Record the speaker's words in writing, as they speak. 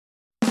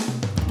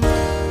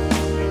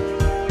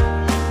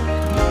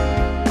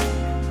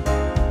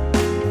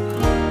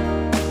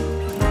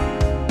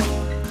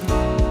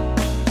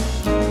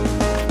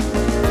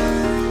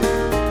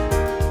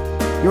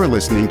You're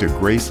listening to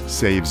Grace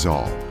Saves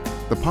All,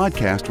 the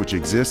podcast which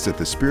exists at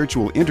the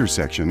spiritual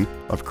intersection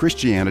of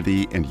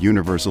Christianity and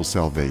universal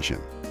salvation.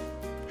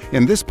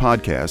 In this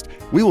podcast,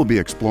 we will be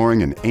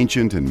exploring an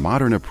ancient and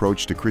modern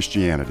approach to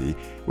Christianity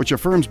which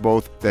affirms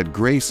both that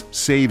grace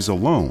saves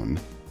alone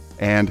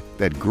and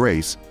that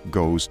grace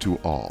goes to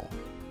all.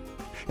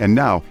 And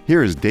now,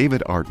 here is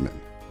David Artman,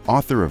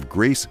 author of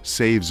Grace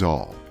Saves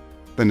All,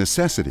 The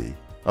Necessity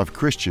of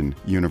Christian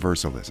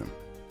Universalism.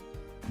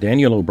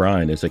 Daniel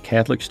O'Brien is a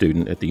Catholic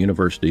student at the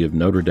University of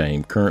Notre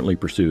Dame, currently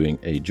pursuing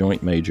a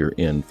joint major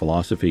in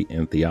philosophy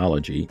and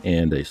theology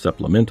and a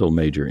supplemental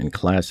major in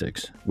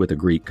classics with a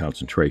Greek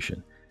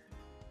concentration.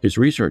 His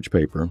research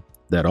paper,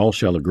 That All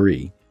Shall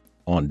Agree,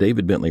 on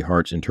David Bentley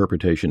Hart's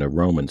interpretation of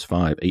Romans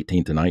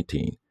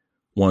 5:18-19,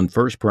 won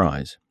first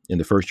prize in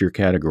the first-year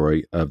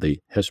category of the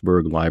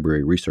Hesburgh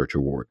Library Research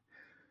Award.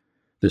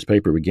 This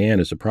paper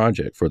began as a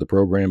project for the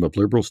Program of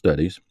Liberal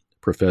Studies,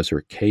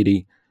 Professor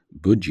Katie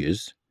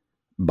Budge's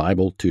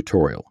Bible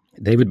tutorial.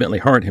 David Bentley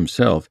Hart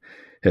himself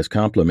has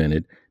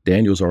complimented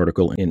Daniel's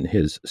article in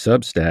his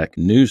Substack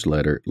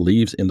newsletter,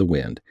 Leaves in the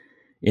Wind.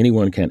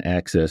 Anyone can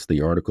access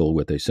the article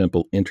with a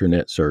simple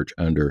internet search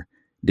under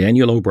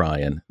Daniel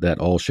O'Brien, That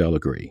All Shall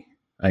Agree.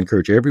 I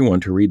encourage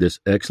everyone to read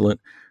this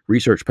excellent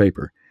research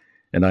paper,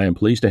 and I am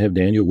pleased to have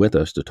Daniel with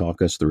us to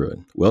talk us through it.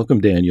 Welcome,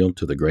 Daniel,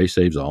 to the Grace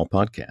Saves All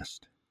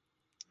podcast.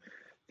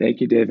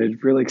 Thank you,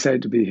 David. Really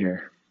excited to be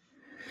here.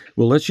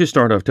 Well, let's just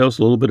start off. Tell us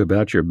a little bit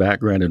about your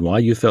background and why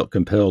you felt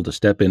compelled to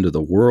step into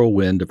the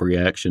whirlwind of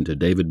reaction to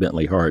David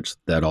Bentley Hart's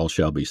That All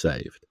Shall Be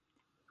Saved.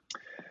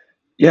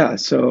 Yeah,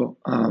 so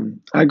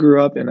I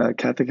grew up in a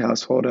Catholic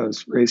household. I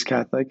was raised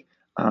Catholic,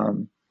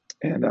 and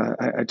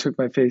I took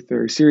my faith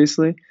very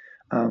seriously,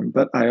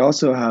 but I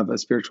also have a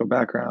spiritual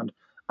background.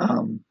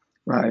 On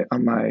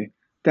my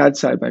dad's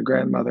side, my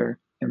grandmother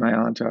and my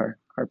aunt are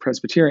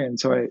Presbyterian,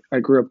 so I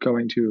grew up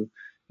going to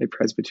a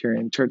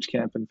Presbyterian church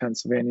camp in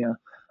Pennsylvania,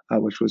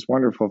 which was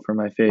wonderful for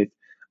my faith.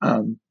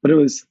 But it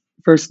was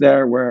first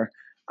there where,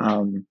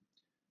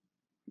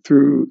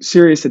 through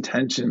serious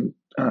attention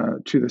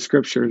to the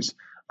scriptures,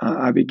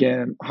 I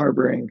began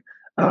harboring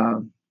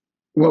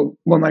what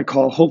one might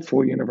call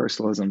hopeful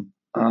universalism,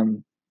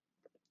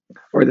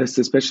 or the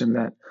suspicion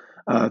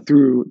that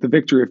through the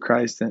victory of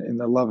Christ and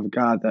the love of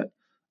God, that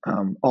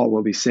all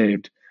will be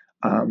saved.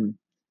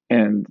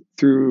 And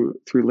through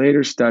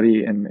later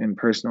study and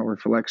personal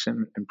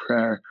reflection and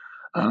prayer,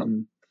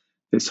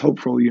 this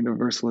hopeful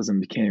universalism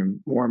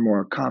became more and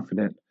more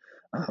confident,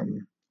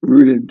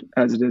 rooted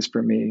as it is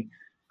for me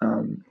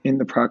in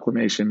the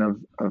proclamation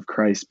of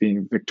Christ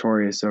being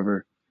victorious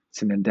over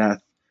sin and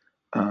death,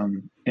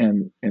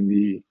 and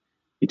the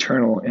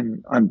eternal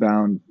and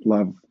unbound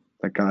love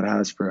that God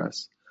has for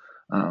us.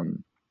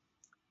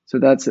 So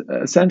that's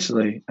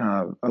essentially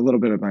a little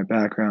bit of my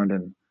background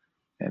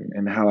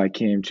and how I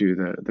came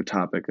to the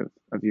topic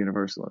of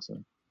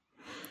universalism.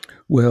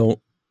 Well,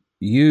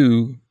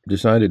 you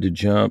decided to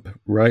jump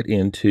right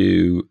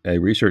into a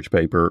research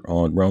paper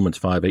on Romans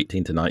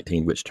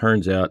 5:18-19, which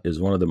turns out is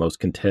one of the most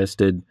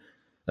contested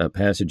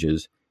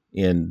passages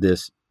in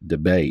this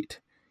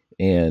debate.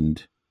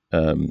 And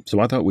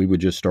so I thought we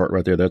would just start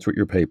right there. That's what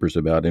your paper's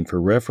about. And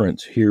for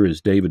reference, here is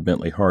David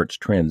Bentley Hart's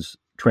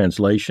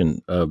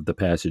translation of the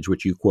passage,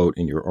 which you quote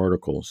in your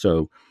article.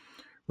 So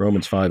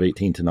Romans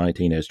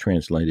 5:18-19 as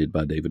translated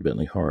by David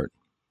Bentley Hart.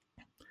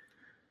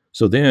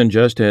 So then,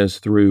 just as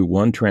through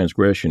one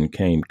transgression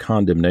came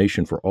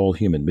condemnation for all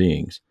human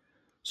beings,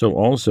 so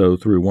also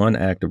through one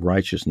act of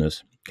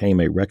righteousness came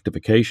a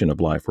rectification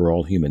of life for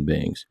all human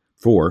beings.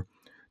 For,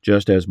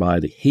 just as by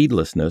the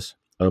heedlessness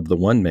of the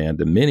one man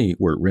the many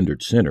were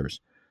rendered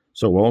sinners,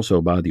 so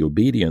also by the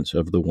obedience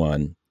of the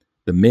one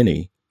the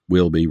many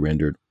will be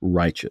rendered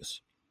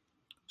righteous.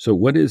 So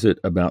what is it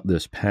about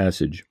this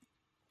passage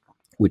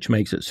which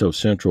makes it so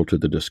central to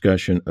the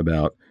discussion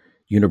about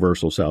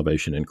universal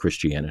salvation in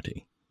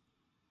Christianity?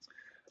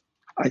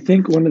 I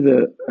think one of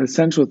the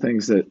essential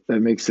things that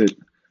makes it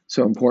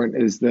so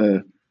important is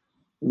the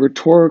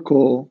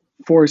rhetorical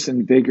force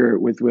and vigor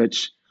with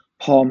which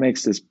Paul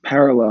makes this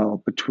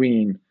parallel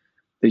between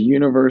the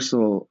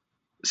universal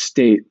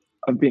state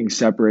of being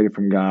separated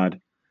from God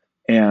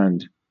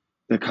and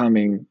the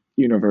coming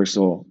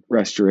universal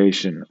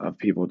restoration of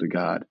people to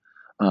God.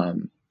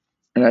 And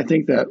I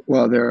think that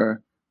while there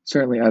are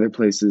certainly other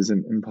places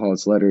in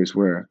Paul's letters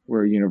where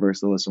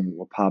universalism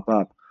will pop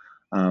up,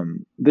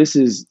 this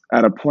is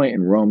at a point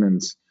in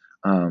Romans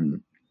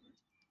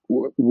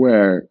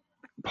where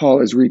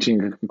Paul is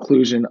reaching a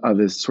conclusion of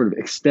this sort of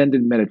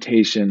extended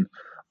meditation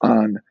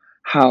on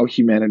how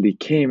humanity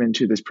came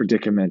into this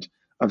predicament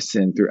of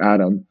sin through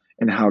Adam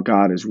and how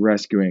God is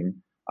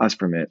rescuing us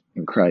from it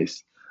in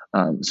Christ.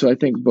 So I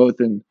think both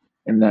in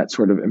that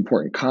sort of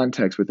important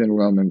context within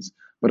Romans,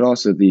 but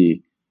also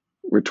the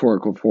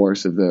rhetorical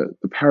force of the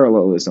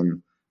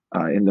parallelism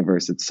in the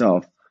verse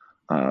itself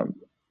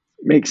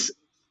makes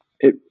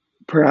it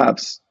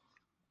perhaps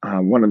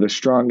one of the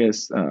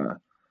strongest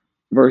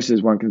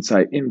verses one can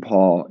cite in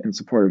Paul in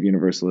support of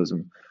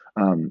universalism.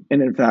 And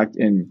in fact,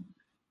 in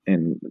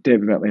in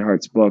David Bentley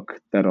Hart's book,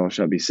 That All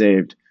Shall Be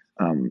Saved,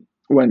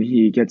 when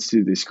he gets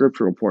to the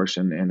scriptural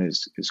portion and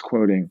is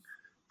quoting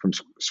from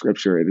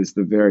scripture, it is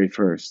the very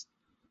first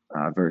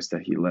verse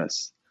that he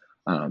lists.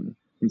 And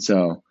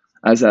so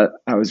as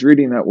I was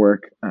reading that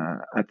work,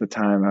 at the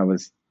time I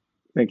was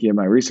thinking of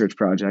my research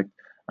project,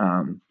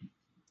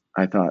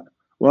 I thought,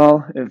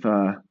 well, if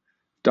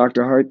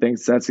Dr. Hart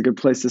thinks that's a good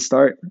place to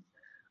start,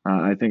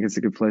 I think it's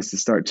a good place to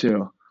start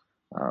too.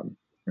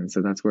 And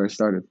so that's where I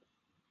started.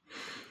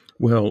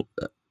 Well,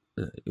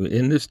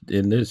 in this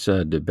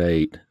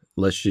debate,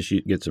 let's just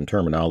get some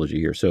terminology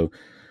here. So,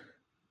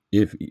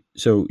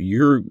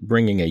 you're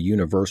bringing a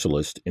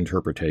universalist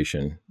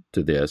interpretation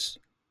to this,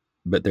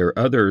 but there are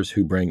others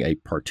who bring a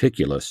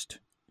particularist,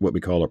 what we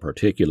call a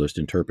particularist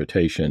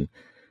interpretation,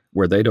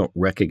 where they don't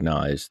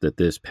recognize that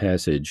this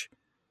passage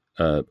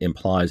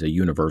implies a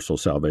universal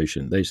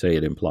salvation. They say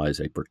it implies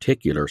a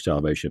particular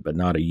salvation, but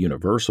not a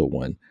universal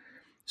one.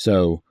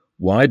 So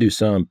why do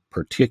some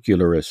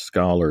particularist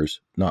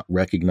scholars not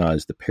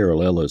recognize the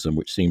parallelism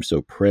which seems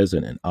so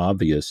present and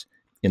obvious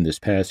in this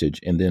passage?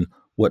 And then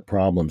what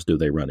problems do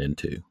they run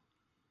into?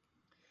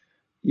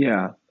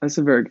 Yeah, that's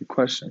a very good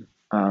question.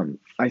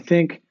 I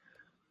think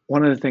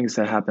one of the things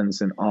that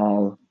happens in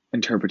all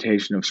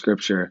interpretation of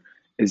Scripture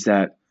is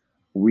that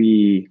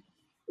we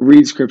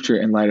read Scripture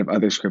in light of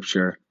other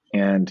Scripture,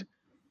 and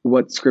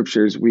what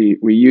Scriptures we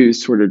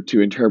use sort of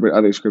to interpret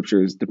other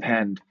Scriptures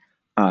depend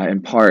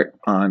in part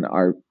on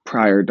our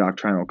prior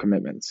doctrinal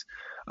commitments.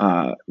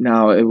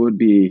 Now, it would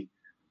be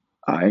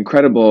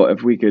incredible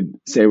if we could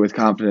say with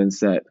confidence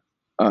that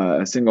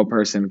a single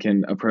person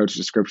can approach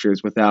the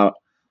Scriptures without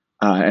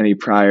any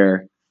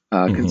prior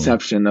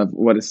conception of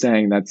what it's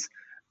saying. That's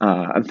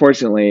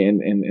unfortunately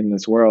in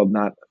this world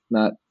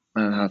not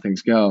how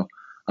things go.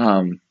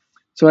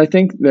 So I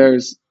think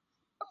there's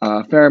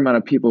a fair amount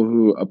of people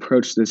who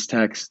approach this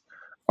text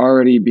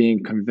already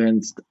being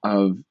convinced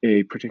of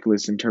a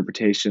particularist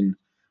interpretation,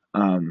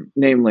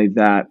 namely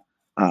that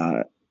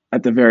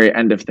at the very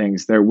end of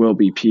things there will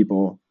be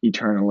people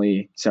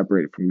eternally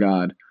separated from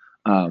God.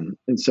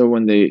 And so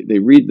when they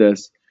read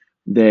this,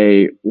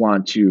 they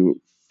want to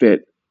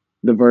fit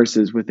the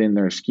verses within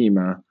their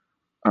schema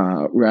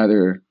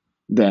rather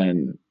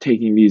than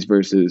taking these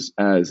verses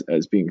as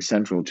being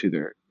central to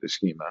their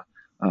schema,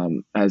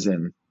 as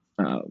in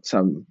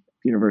some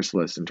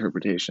universalist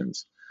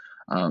interpretations.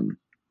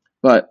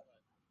 But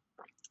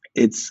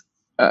it's,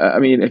 I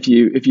mean, if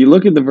you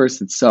look at the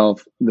verse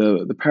itself,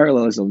 the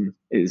parallelism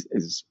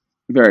is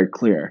very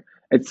clear.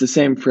 It's the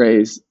same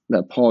phrase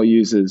that Paul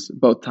uses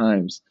both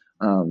times.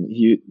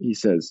 He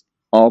says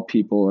all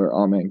people or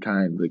all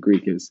mankind. The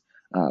Greek is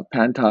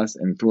pantos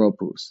and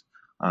anthropos,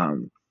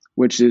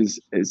 which is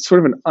sort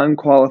of an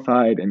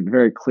unqualified and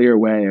very clear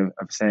way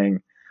of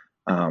saying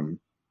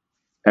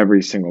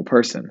every single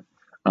person.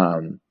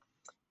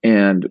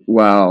 And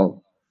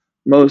while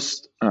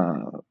most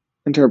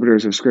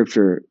interpreters of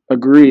Scripture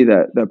agree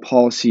that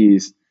Paul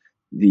sees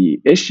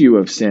the issue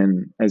of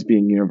sin as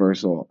being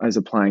universal, as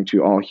applying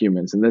to all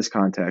humans in this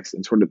context,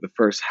 in sort of the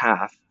first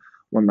half,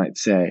 one might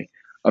say,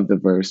 of the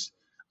verse,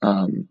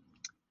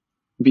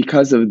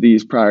 because of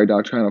these prior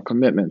doctrinal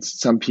commitments,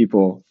 some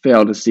people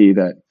fail to see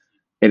that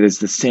it is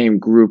the same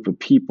group of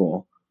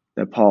people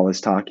that Paul is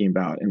talking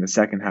about in the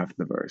second half of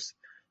the verse,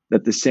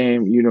 that the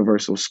same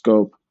universal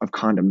scope of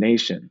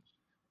condemnation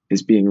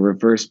is being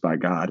reversed by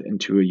God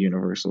into a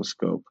universal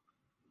scope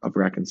of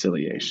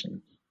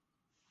reconciliation.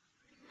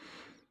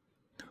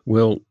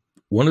 Well,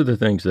 one of the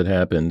things that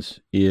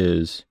happens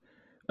is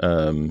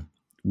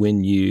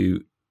when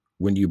you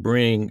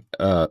bring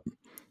up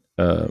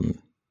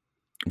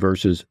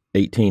verses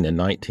 18 and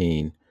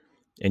 19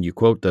 and you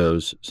quote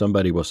those,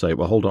 somebody will say,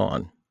 well, hold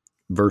on.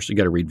 You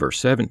got to read verse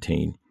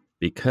 17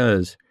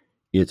 because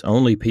it's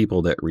only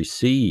people that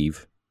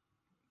receive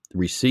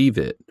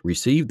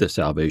the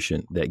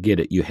salvation that get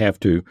it. You have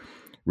to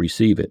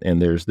receive it.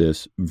 And there's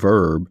this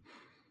verb,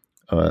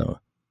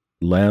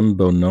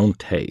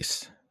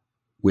 lambonontes,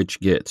 which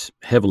gets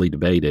heavily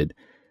debated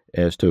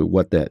as to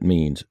what that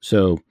means.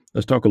 So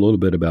let's talk a little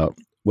bit about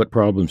what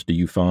problems do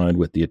you find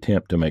with the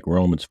attempt to make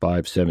Romans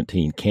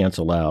 5:17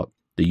 cancel out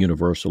the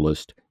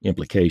universalist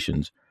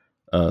implications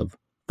of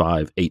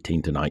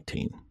 5:18 to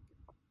 19?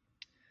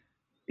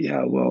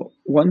 Yeah, well,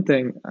 one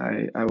thing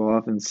I will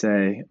often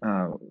say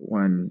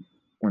when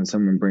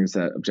someone brings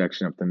that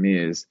objection up to me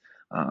is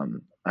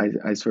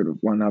I sort of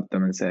one up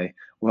them and say,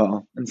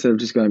 well, instead of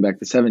just going back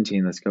to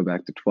 17, let's go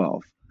back to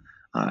 12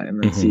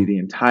 and let's see the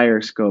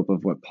entire scope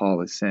of what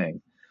Paul is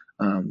saying.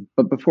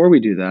 But before we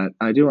do that,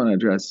 I do want to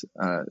address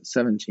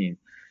 17.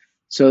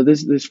 So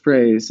this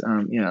phrase,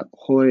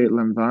 hoi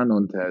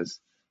lamvanontes,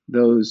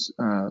 those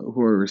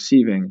who are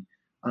receiving,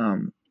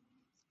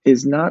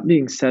 is not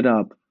being set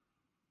up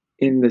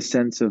in the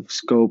sense of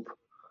scope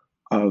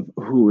of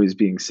who is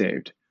being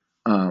saved.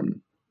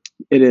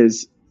 It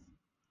is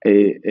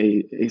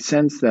a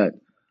sense that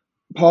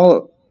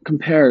Paul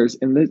compares,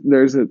 and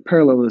there's a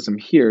parallelism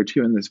here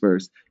too in this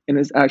verse, and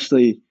it's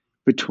actually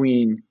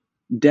between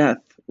death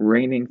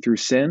reigning through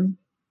sin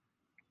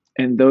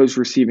and those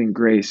receiving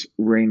grace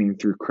reigning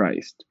through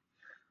Christ.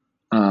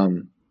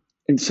 And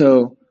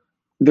so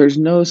there's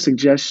no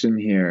suggestion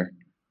here,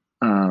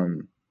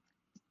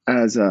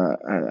 as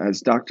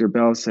Dr.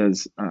 Bell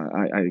says,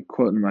 I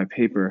quote in my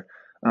paper,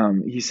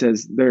 he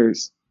says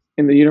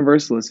in the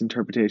universalist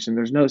interpretation,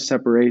 there's no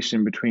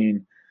separation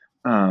between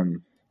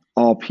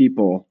all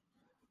people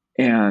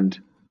and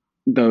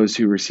those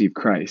who receive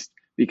Christ,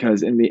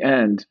 because in the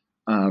end,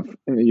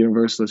 in the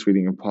universalist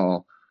reading of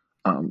Paul,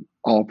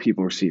 all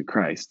people receive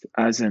Christ.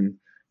 As in,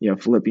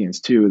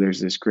 Philippians 2,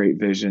 there's this great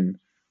vision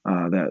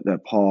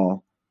that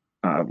Paul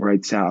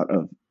writes out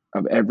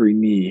of every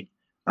knee,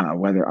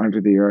 whether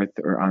under the earth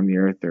or on the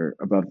earth or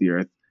above the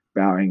earth,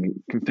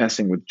 bowing,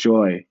 confessing with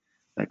joy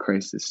that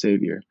Christ is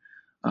Savior.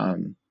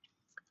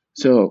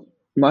 So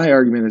my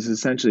argument is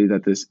essentially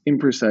that this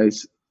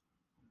imprecise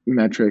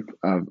metric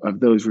of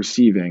those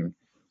receiving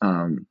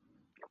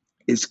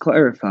is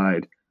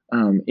clarified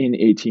in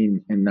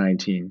 18 and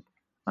 19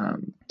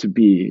 to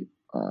be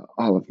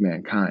all of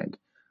mankind.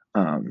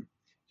 And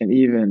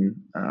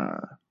even,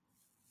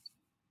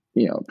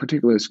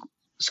 particular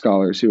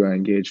scholars who I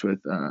engaged with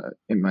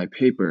in my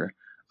paper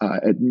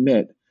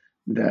admit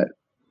that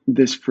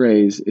this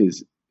phrase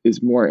is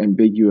more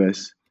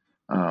ambiguous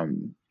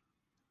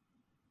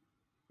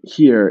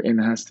here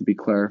and has to be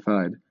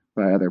clarified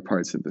by other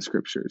parts of the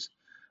scriptures.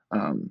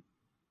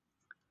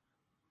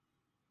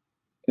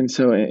 And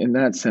so in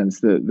that sense,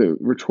 the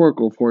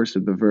rhetorical force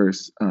of the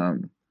verse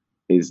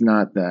is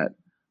not that,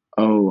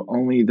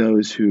 only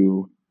those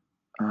who,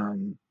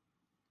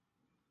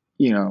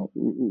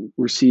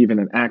 receive in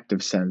an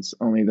active sense,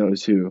 only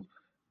those who,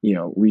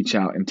 reach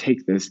out and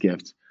take this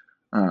gift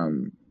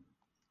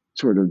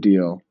sort of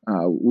deal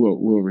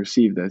will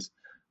receive this.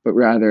 But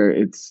rather,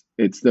 it's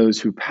those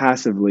who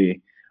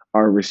passively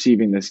are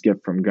receiving this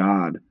gift from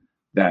God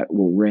that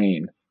will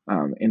reign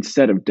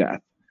instead of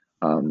death.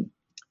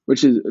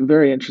 Which is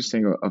very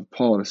interesting of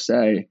Paul to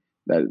say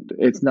that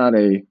it's not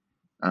a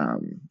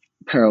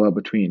parallel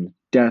between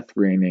death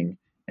reigning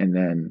and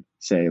then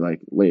say,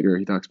 like later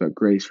he talks about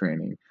grace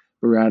reigning,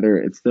 but rather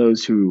it's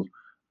those who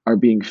are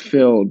being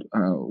filled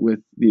with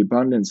the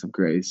abundance of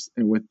grace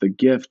and with the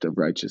gift of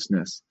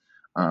righteousness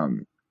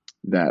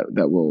that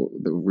will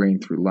reign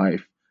through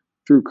life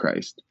through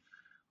Christ.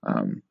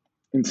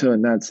 And so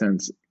in that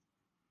sense,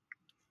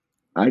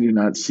 I do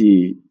not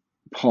see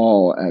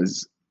Paul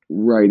as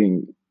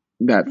writing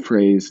that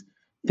phrase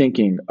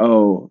thinking,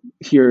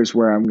 here's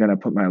where I'm going to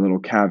put my little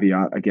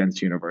caveat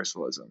against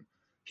universalism.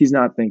 He's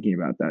not thinking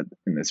about that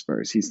in this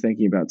verse. He's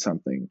thinking about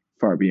something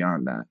far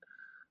beyond that.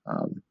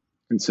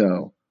 And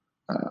so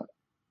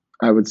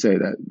I would say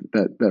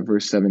that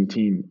verse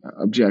 17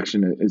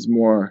 objection is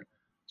more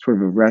sort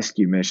of a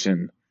rescue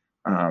mission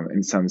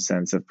in some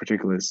sense of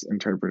particularist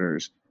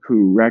interpreters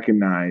who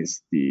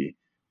recognize the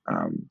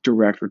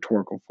direct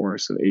rhetorical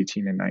force of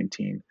 18 and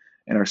 19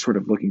 and are sort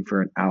of looking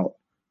for an out,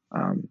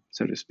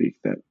 so to speak,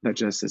 that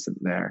just isn't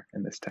there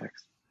in this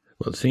text.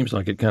 Well, it seems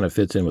like it kind of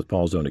fits in with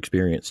Paul's own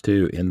experience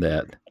too, in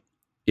that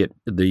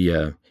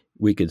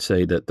we could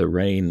say that the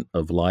rain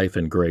of life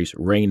and grace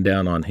rained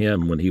down on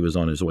him when he was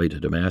on his way to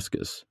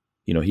Damascus.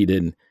 He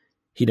didn't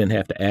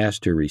have to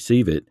ask to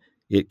receive it.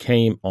 It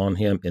came on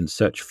him in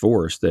such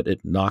force that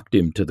it knocked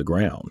him to the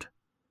ground.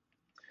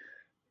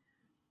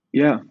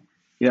 Yeah,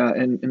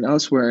 and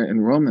elsewhere in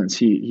Romans,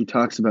 he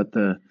talks about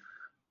the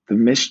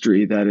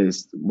mystery that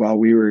is, while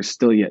we were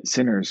still yet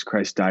sinners,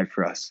 Christ died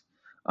for us.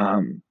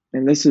 And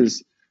this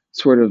is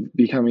sort of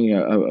becoming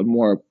a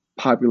more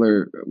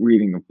popular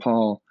reading of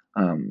Paul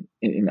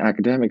in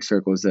academic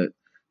circles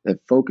that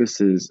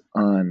focuses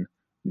on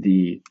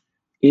the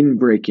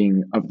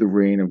inbreaking of the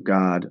reign of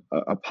God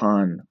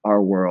upon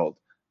our world,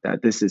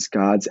 that this is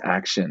God's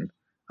action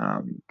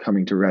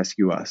coming to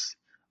rescue us.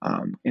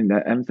 And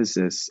that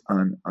emphasis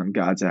on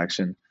God's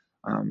action,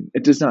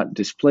 it does not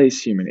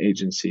displace human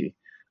agency,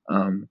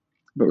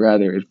 but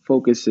rather it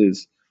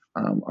focuses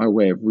our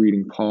way of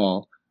reading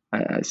Paul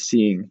as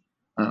seeing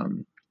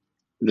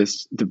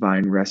this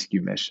divine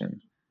rescue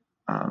mission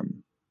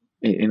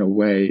in a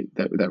way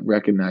that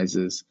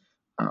recognizes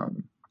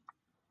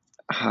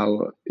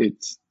how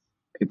it's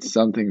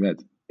something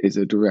that is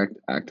a direct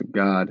act of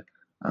God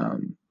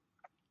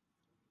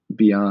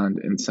beyond,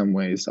 in some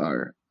ways,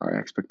 our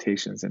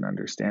expectations and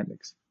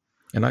understandings.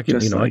 And I can,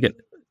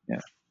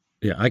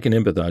 I can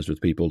empathize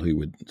with people who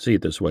would see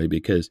it this way,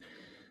 because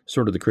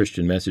sort of the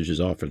Christian message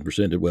is often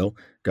presented, well,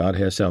 God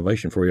has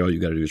salvation for you. All you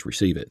got to do is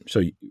receive it.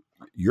 So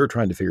you're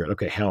trying to figure out,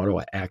 okay, how do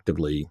I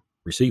actively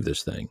receive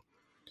this thing?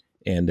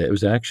 And it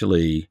was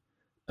actually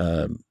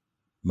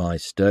my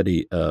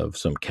study of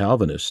some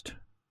Calvinist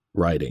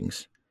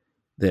writings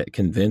that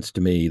convinced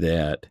me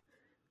that,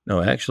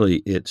 no,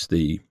 actually it's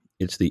the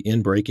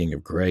inbreaking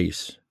of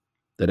grace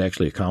that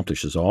actually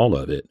accomplishes all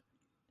of it.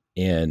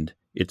 And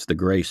it's the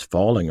grace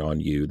falling on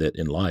you that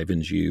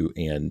enlivens you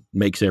and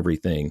makes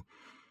everything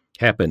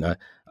happen.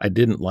 I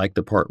didn't like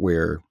the part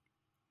where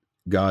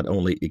God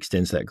only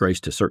extends that grace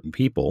to certain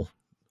people.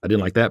 I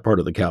didn't like that part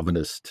of the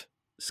Calvinist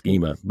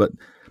schema, but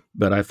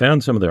But I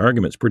found some of the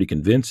arguments pretty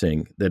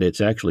convincing that it's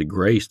actually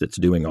grace that's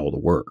doing all the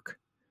work.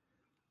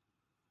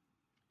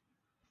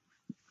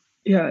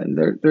 Yeah, and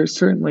there's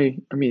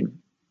certainly, I mean,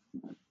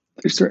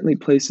 there's certainly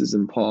places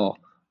in Paul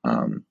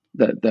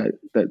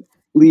that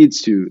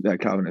leads to that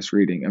Calvinist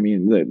reading. I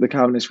mean, the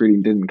Calvinist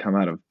reading didn't come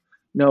out of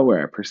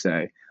nowhere per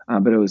se,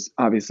 but it was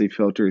obviously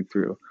filtered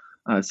through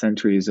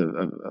centuries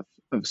of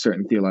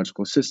certain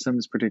theological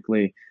systems,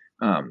 particularly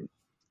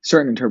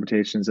certain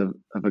interpretations of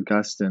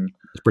Augustine.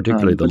 It's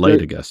particularly the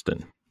late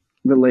Augustine.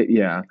 The late,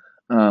 yeah.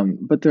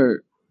 But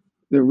there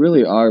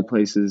really are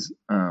places,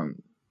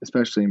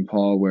 especially in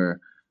Paul, where,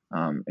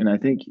 and I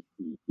think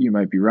you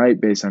might be right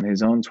based on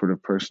his own sort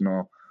of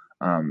personal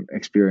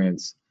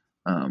experience,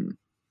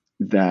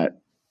 that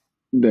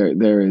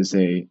there is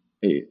a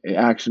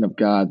action of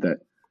God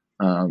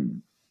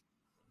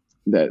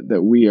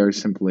that we are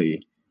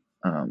simply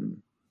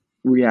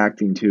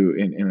reacting to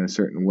in a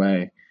certain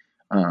way.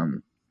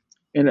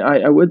 And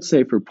I would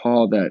say for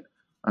Paul that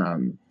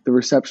the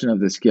reception of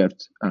this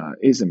gift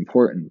is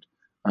important.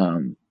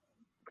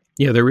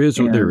 Yeah, there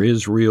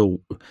is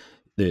real.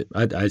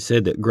 I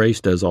said that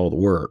grace does all the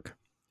work.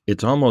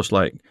 It's almost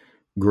like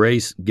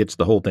grace gets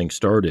the whole thing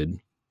started,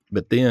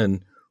 but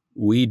then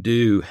we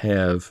do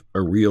have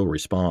a real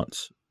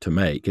response to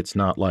make. It's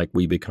not like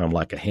we become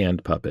like a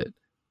hand puppet,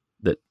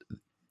 that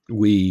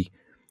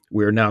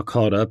we're now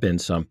caught up in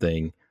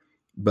something,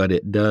 but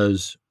it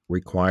does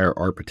require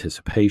our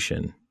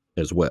participation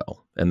as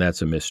well, and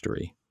that's a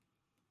mystery.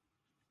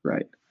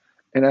 Right.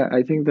 And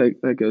I think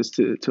that goes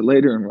to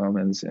later in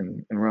Romans,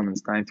 in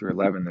Romans 9 through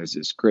 11, there's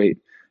this great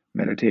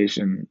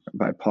meditation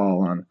by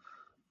Paul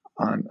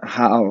on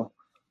how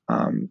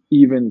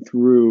even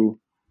through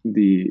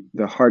the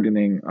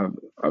hardening of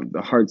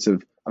the hearts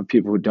of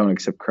people who don't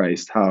accept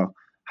Christ, how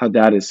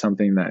that is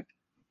something that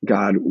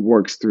God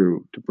works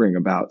through to bring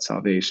about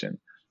salvation.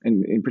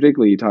 And in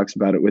particular, he talks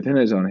about it within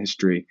his own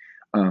history,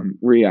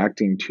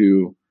 reacting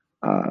to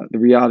the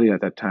reality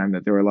at that time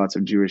that there were lots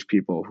of Jewish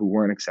people who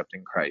weren't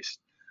accepting Christ.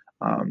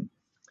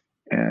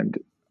 And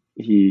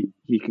he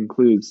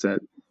concludes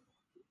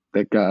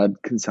that God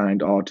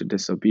consigned all to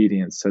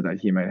disobedience so that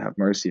he might have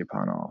mercy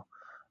upon all.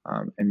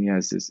 And he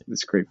has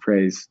this great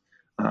phrase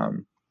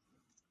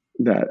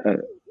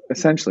that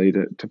essentially,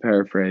 to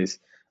paraphrase,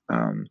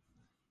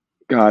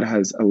 God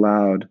has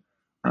allowed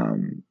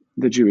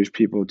the Jewish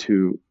people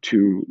to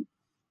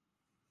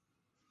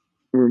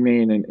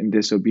remain in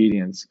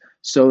disobedience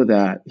so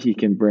that he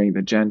can bring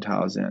the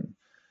Gentiles in.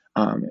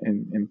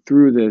 And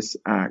through this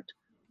act,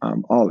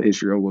 all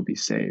Israel will be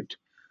saved.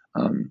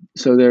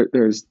 So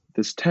there's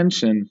this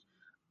tension,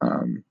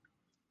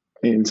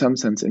 in some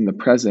sense, in the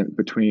present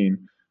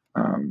between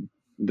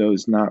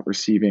those not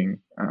receiving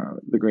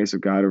the grace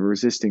of God or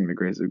resisting the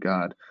grace of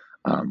God.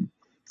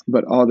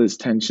 But all this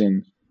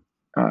tension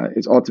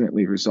is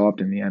ultimately resolved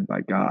in the end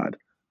by God.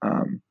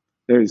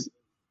 There's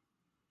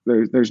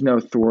no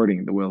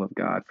thwarting the will of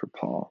God for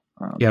Paul.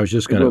 Yeah, I was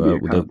just going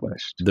to,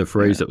 the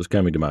phrase that was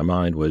coming to my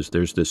mind was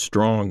there's this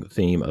strong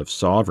theme of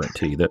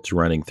sovereignty that's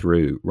running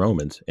through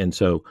Romans. And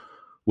so,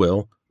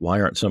 well, why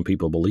aren't some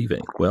people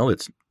believing? Well,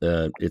 it's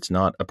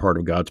not a part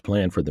of God's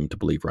plan for them to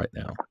believe right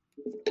now.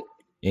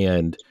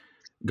 And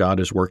God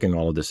is working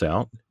all of this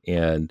out.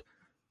 And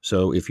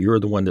so if you're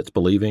the one that's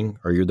believing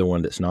or you're the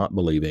one that's not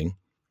believing,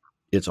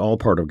 it's all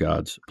part of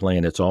God's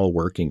plan. It's all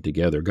working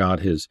together. God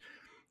has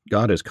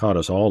caught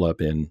us all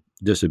up in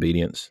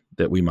disobedience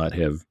that we might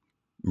have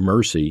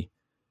mercy,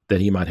 that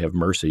he might have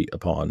mercy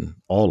upon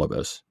all of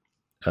us.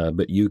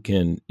 But you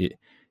can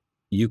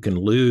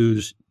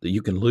lose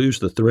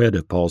the thread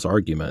of Paul's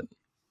argument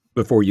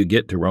before you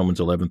get to Romans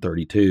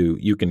 11:32.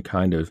 You can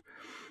kind of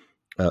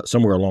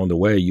somewhere along the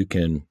way you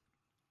can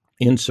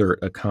insert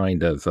a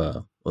kind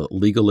of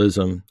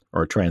legalism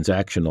or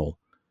transactional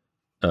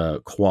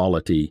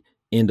quality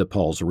into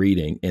Paul's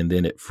reading, and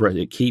then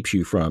it keeps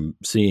you from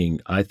seeing,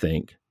 I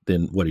think,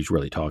 then what he's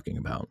really talking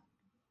about.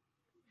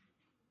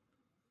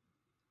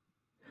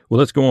 Well,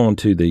 let's go on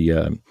to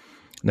the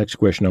next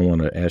question I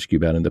want to ask you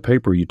about. In the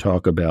paper, you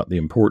talk about the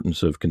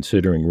importance of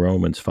considering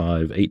Romans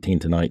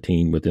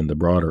 5:18-19 within the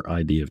broader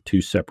idea of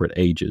two separate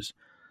ages,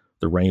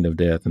 the reign of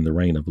death and the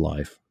reign of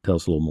life. Tell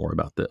us a little more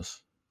about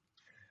this.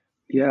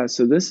 Yeah,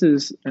 so this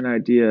is an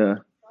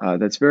idea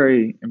that's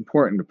very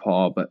important to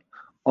Paul, but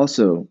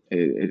also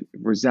it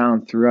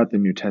resounds throughout the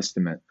New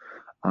Testament.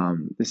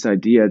 This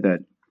idea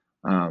that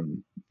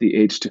the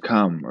age to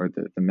come, or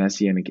the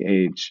Messianic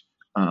age,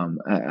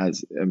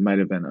 as it might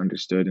have been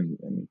understood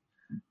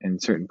in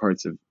certain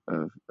parts of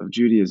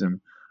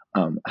Judaism,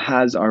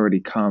 has already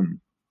come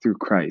through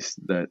Christ,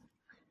 that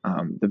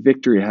the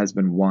victory has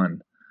been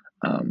won.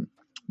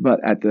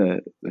 But at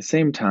the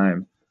same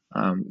time,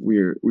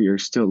 we are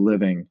still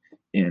living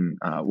in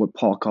what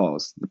Paul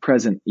calls the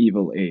present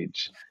evil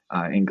age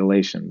in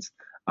Galatians,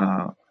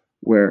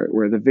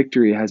 where the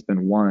victory has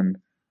been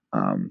won,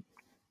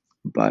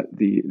 but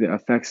the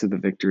effects of the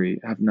victory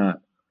have not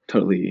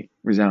totally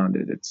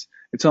resounded.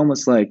 It's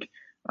almost like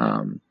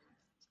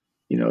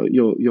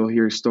you'll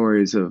hear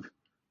stories of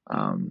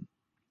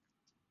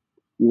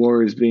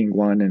war is being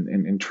won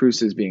and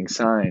truce is being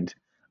signed,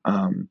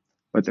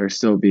 but there's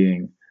still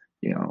being,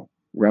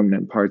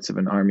 remnant parts of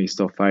an army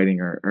still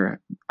fighting, or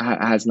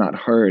has not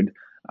heard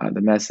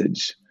the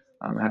message,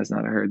 has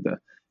not heard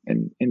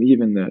and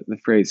even the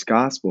phrase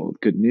gospel,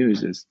 good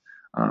news, is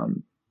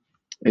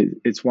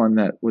it's one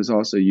that was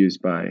also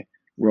used by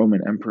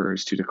Roman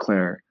emperors to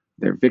declare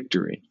their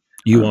victory.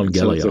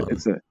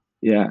 Evangelion.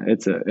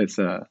 It's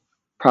a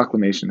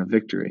proclamation of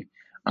victory.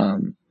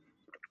 And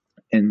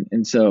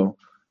so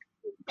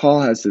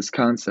Paul has this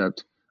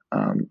concept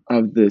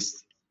of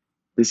this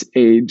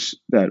age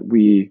that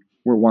we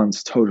were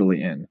once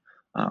totally in.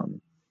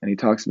 And he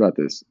talks about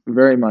this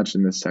very much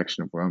in this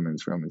section of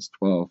Romans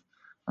 12,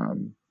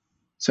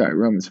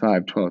 Romans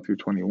 5, 12 through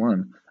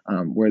 21,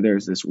 where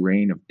there's this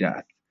reign of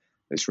death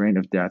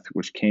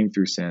which came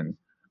through sin,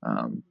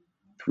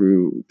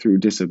 through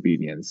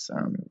disobedience,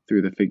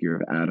 through the figure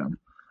of Adam.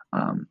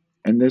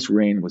 And this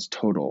reign was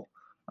total.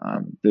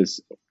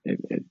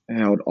 It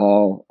held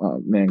all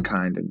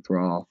mankind in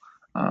thrall.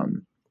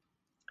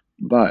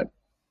 But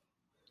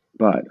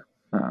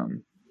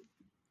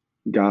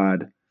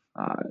God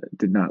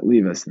did not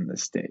leave us in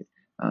this state.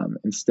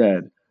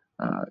 Instead,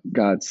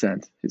 God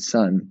sent his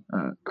son,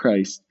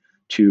 Christ,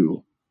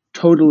 to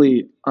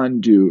totally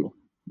undo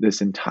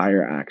this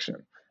entire action.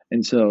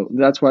 And so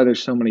that's why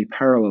there's so many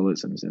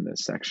parallelisms in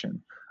this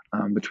section,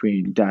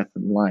 between death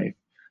and life,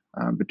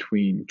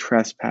 between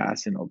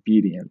trespass and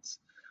obedience.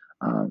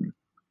 And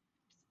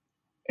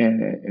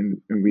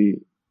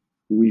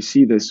we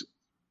see this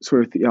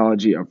sort of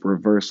theology of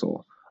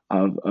reversal,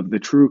 of the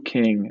true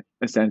king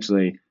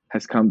essentially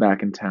has come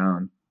back in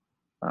town,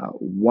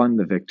 won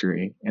the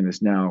victory, and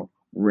is now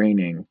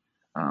reigning.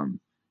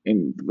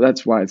 And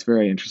that's why it's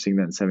very interesting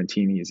that in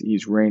 17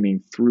 he's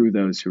reigning through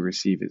those who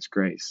receive his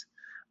grace.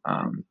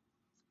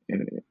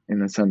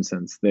 In some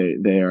sense,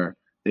 they are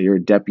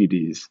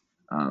deputies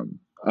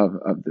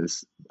of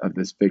this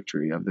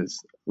victory, of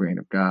this reign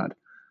of God.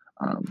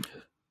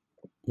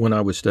 When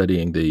I was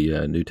studying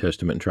the New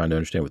Testament and trying to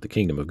understand what the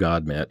kingdom of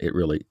God meant, it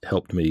really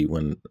helped me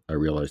when I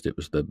realized it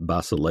was the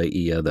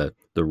basileia,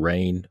 the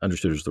reign,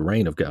 understood as the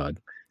reign of God.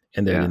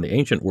 And that in the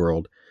ancient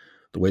world,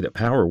 the way that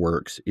power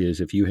works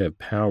is if you have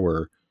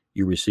power,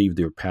 you receive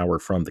their power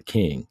from the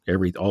king.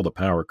 All the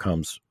power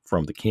comes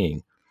from the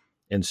king.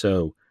 And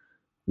so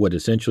what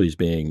essentially is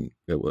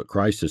what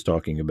Christ is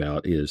talking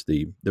about is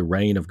the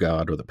reign of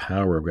God, or the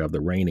power of God, the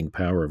reigning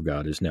power of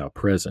God is now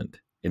present.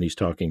 And he's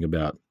talking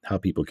about how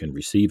people can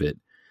receive it.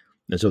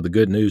 And so the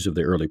good news of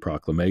the early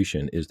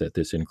proclamation is that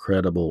this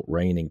incredible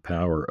reigning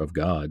power of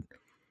God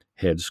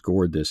had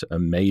scored this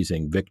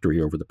amazing victory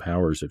over the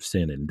powers of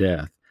sin and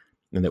death,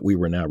 and that we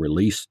were now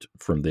released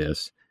from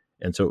this.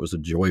 And so it was a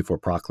joyful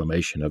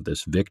proclamation of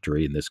this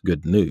victory and this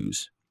good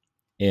news.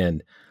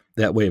 And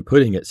that way of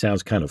putting it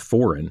sounds kind of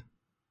foreign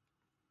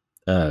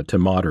to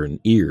modern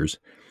ears,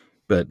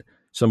 but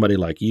somebody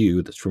like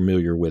you that's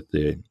familiar with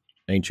the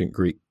ancient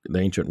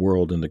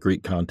world and the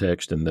Greek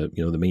context and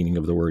the meaning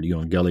of the word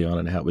evangelion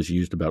and how it was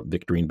used about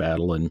victory in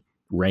battle and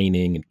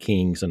reigning and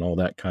kings and all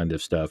that kind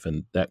of stuff,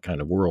 and that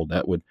kind of world,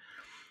 that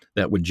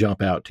would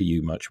jump out to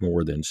you much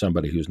more than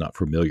somebody who's not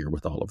familiar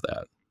with all of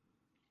that.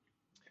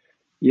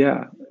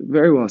 Yeah,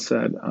 very well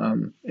said.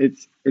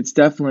 It's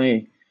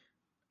definitely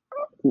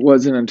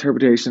was an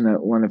interpretation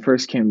that when it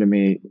first came to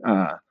me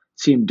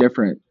seemed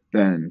different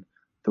than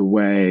the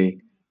way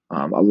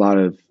a lot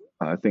of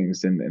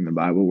things in the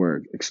Bible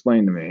were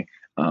explained to me.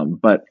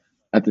 But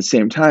at the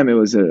same time, it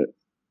was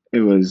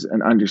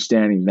an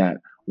understanding that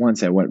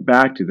once I went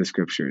back to the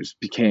scriptures,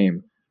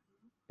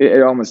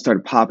 it almost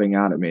started popping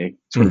out at me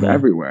sort of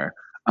everywhere.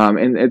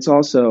 And it's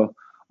also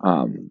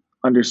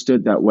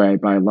understood that way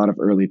by a lot of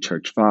early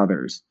church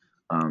fathers.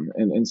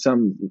 And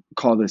some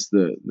call this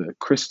the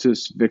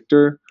Christus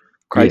Victor,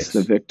 Christ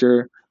the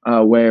Victor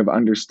way of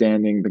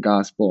understanding the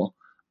gospel,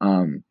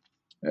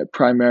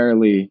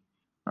 primarily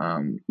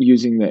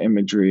using the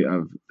imagery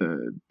of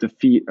the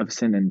defeat of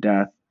sin and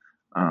death,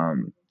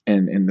 and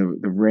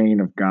the reign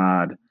of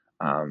God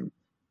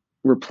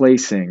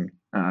replacing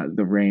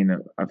the reign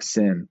of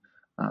sin.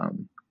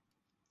 And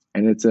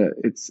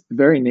it's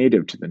very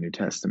native to the New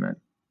Testament.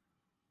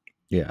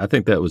 Yeah, I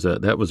think that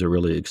was a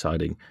really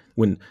exciting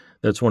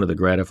that's one of the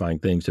gratifying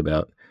things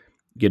about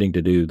getting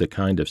to do the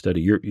kind of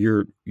study. You're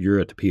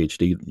at the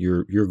PhD,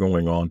 you're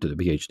going on to the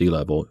PhD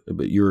level,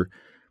 but you're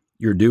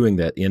doing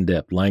that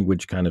in-depth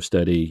language kind of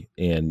study,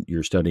 and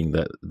you're studying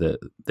the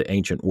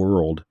ancient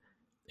world.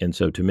 And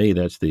so to me,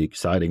 that's the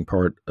exciting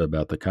part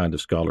about the kind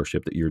of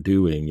scholarship that you're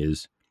doing,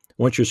 is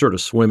once you're sort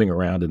of swimming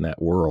around in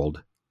that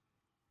world,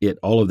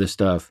 all of this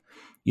stuff,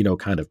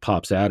 kind of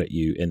pops out at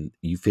you, and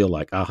you feel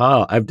like,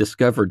 aha, I've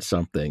discovered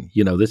something.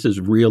 This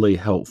is really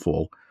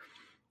helpful.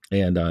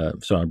 And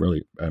so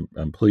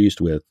I'm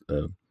pleased with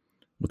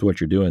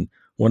what you're doing.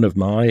 One of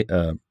my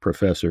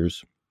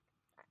professors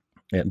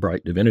at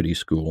Bright Divinity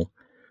School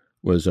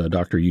was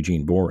Dr.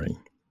 Eugene Boring,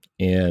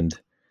 and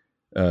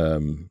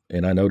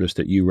I noticed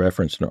that you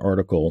referenced an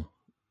article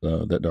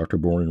that Dr.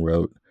 Boring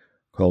wrote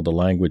called "The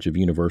Language of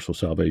Universal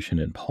Salvation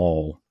in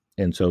Paul,"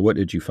 And so what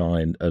did you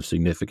find of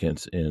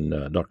significance in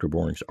Dr.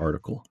 Boring's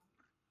article?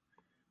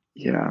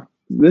 Yeah,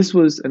 this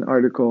was an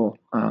article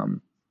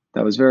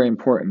that was very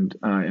important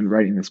in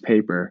writing this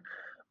paper.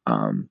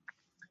 Um,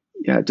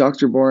 yeah,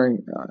 Dr.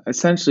 Boring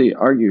essentially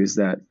argues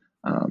that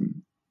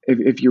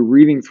if you're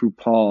reading through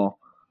Paul,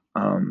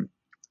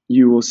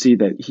 you will see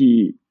that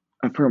he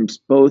affirms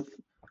both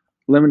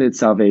limited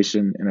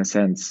salvation in a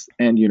sense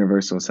and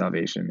universal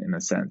salvation in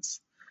a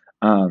sense.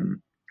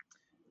 Um,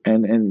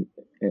 and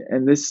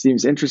this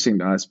seems interesting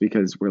to us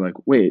because we're like,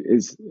 wait,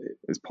 is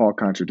Paul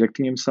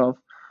contradicting himself?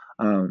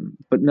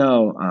 But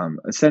no,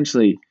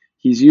 essentially,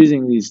 he's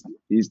using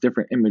these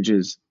different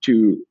images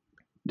to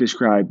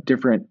describe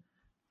different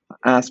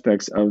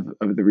aspects of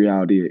the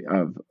reality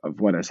of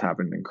what has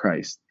happened in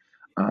Christ.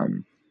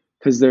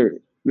 Because there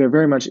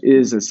very much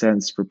is a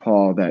sense for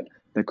Paul that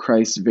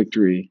Christ's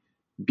victory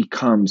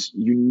becomes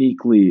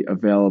uniquely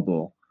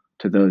available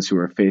to those who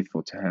are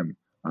faithful to him.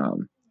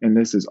 And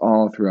this is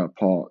all throughout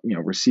Paul,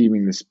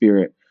 receiving the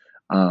Spirit,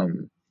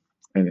 um,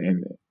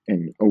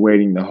 and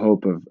awaiting the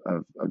hope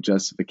of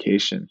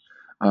justification.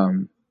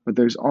 But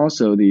there's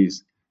also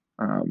these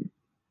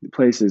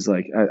places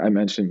like I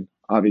mentioned,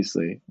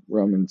 obviously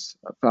Romans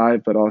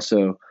 5, but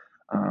also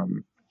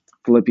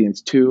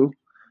Philippians 2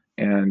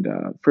 and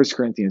 1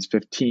 Corinthians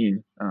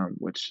 15,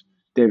 which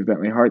David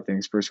Bentley Hart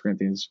thinks 1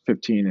 Corinthians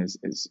 15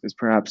 is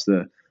perhaps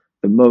the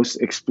most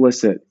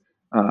explicit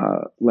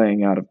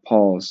laying out of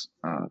Paul's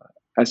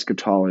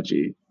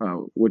eschatology,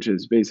 which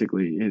is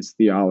basically his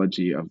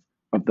theology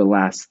of the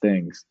last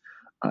things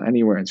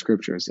anywhere in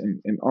scriptures.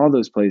 In all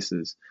those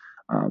places,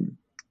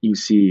 you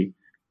see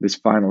this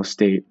final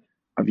state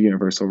of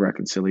universal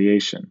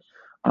reconciliation.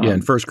 Yeah,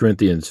 in 1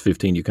 Corinthians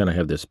 15, you kind of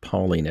have this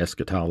Pauline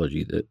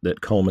eschatology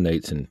that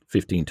culminates in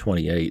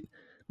 15:28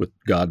 with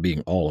God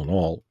being all in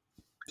all.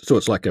 So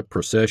it's like a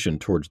procession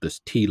towards this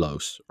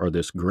telos, or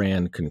this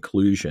grand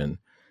conclusion.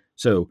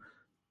 So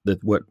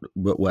that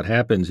what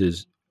happens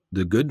is,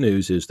 the good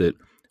news is that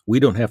we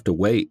don't have to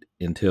wait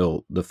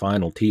until the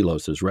final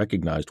telos is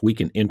recognized. We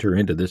can enter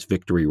into this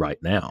victory right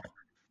now.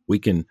 We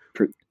can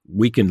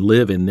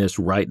live in this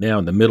right now,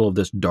 in the middle of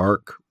this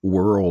dark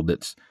world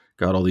that's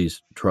got all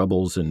these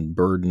troubles and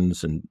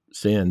burdens and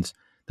sins,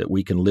 that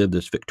we can live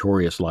this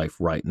victorious life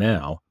right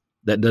now.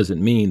 That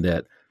doesn't mean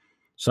that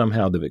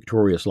somehow the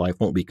victorious life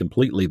won't be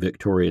completely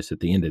victorious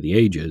at the end of the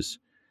ages.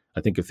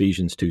 I think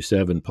Ephesians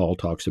 2:7, Paul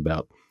talks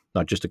about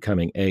not just a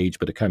coming age,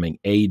 but a coming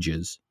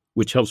ages,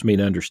 which helps me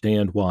to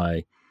understand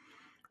why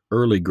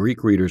early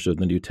Greek readers of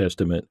the New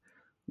Testament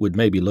would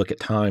maybe look at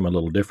time a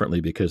little differently,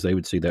 because they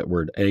would see that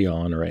word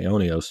aeon or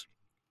aeonios,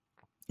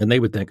 and they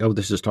would think, oh,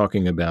 this is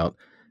talking about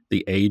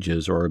the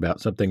ages, or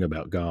about something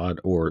about God,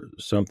 or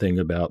something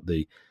about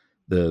the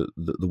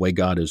way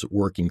God is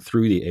working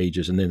through the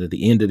ages, and then at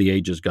the end of the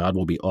ages, God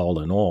will be all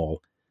in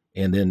all,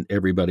 and then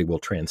everybody will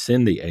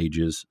transcend the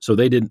ages. So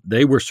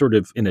they were sort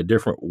of in a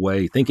different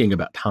way, thinking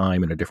about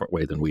time in a different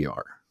way than we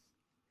are.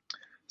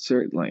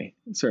 Certainly.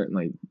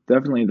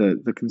 Definitely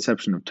the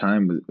conception of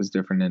time was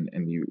different,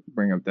 and you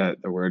bring up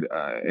the word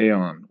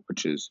aeon,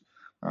 which is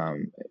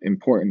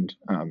important.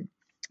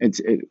 It's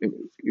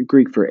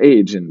Greek for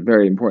age, and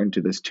very important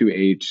to this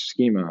two-age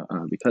schema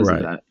because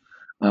Right. of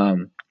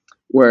that.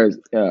 Whereas,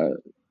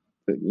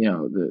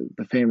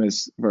 the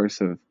famous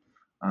verse of,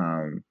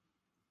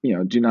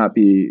 do not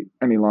be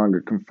any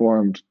longer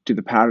conformed to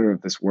the pattern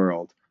of this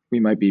world. We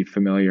might be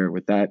familiar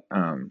with that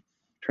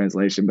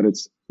translation, but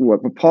it's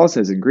what Paul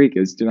says in Greek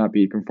is, do not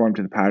be conformed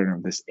to the pattern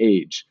of this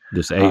age.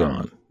 This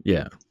aeon.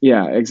 Yeah.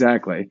 Yeah,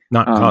 exactly.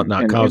 Not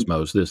And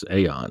cosmos, this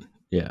aeon.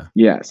 Yeah.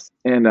 yes,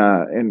 and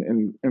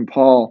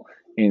Paul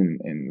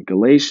in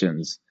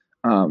Galatians,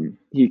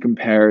 he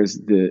compares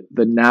the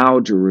now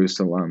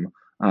Jerusalem,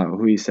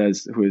 who he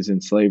says who is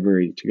in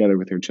slavery together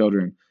with her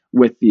children,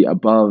 with the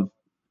above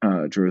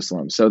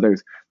Jerusalem. So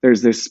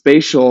there's this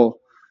spatial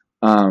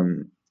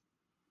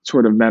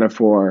sort of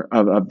metaphor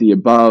of the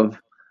above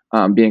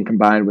being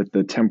combined with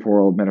the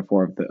temporal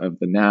metaphor of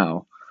the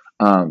now,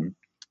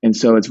 and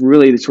so it's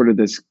really sort of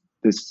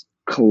this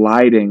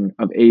colliding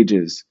of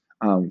ages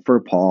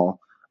for Paul.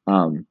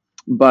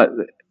 But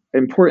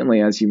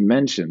importantly, as you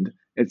mentioned,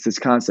 it's this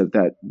concept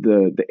that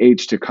the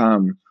age to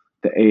come,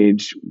 the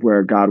age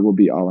where God will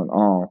be all in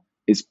all,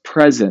 is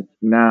present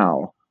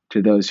now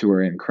to those who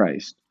are in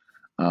Christ.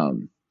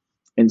 And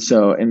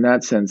so in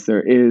that sense,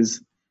 there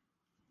is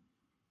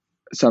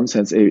some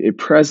sense a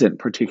present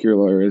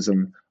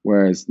particularism,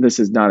 whereas this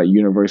is not a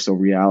universal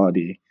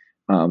reality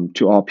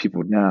to all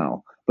people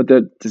now. But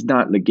that does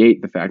not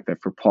negate the fact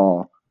that for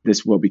Paul,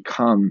 this will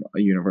become a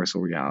universal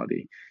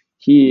reality.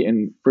 He,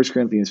 in 1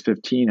 Corinthians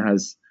 15,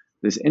 has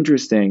this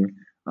interesting,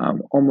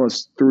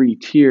 almost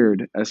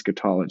three-tiered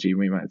eschatology,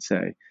 we might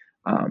say,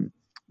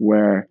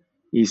 where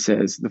he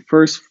says the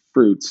first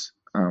fruits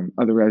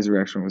of the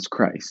resurrection was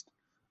Christ.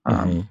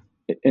 Mm-hmm.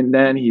 And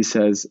then he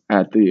says,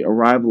 at the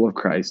arrival of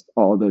Christ,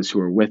 all those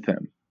who are with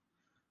him.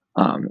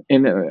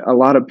 And a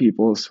lot of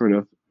people's sort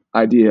of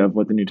idea of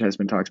what the New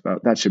Testament talks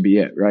about, that should be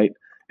it, right?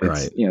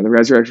 It's, Right. the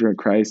resurrection of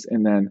Christ,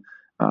 and then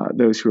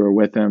those who are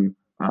with him.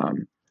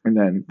 And and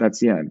then that's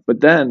the end.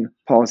 But then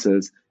Paul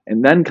says,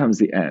 and then comes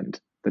the end,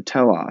 the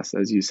telos,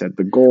 as you said,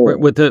 the Right, goal,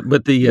 the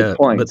the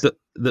point.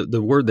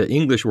 the word, the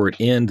English word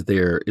 "end"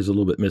 there is a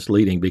little bit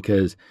misleading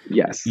because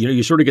Yes.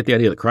 you sort of get the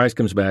idea that Christ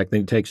comes back,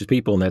 then he takes his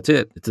people, and that's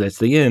it. That's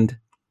the end.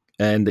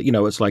 And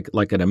it's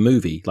like in a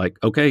movie, like,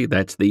 okay,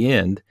 that's the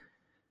end.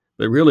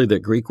 But really, the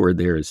Greek word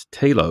there is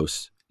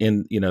telos,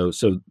 and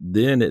so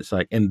then it's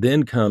like, and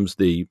then comes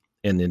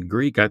and in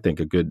Greek, I think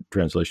a good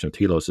translation of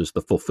telos is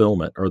the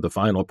fulfillment or the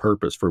final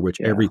purpose for which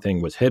Yeah. everything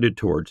was headed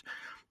towards.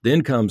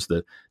 Then comes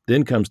the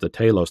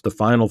telos, the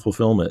final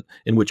fulfillment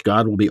in which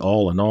God will be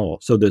all in all.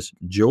 So this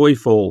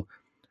joyful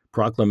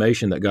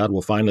proclamation that God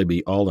will finally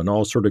be all in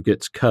all sort of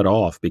gets cut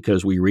off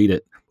because we read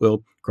it,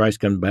 well, Christ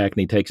comes back and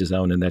he takes his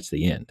own, and that's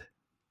the end.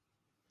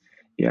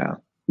 Yeah,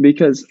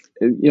 because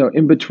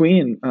in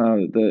between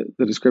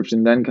the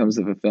description, then comes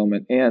the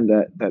fulfillment, and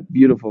that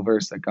beautiful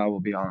verse that God will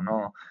be all in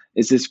all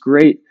is this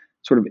great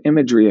sort of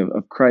imagery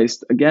of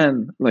Christ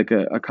again, like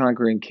a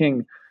conquering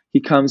king. He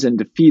comes and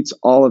defeats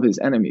all of his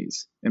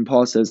enemies, and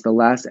Paul says the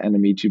last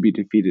enemy to be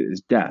defeated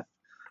is death,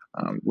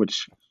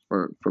 which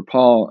for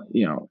Paul,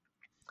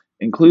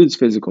 includes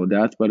physical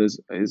death, but is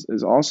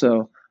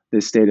also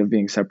this state of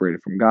being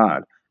separated from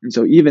God, and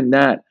so even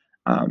that.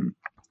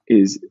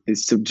 Is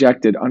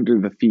subjected under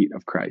the feet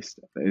of Christ,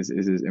 is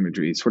his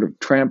imagery. He's sort of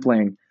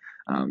trampling.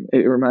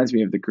 It reminds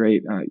me of the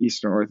great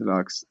Eastern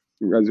Orthodox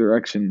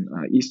resurrection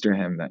Easter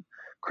hymn that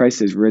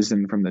Christ is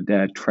risen from the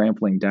dead,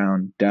 trampling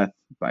down death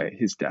by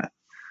his death.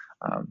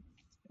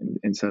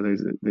 And so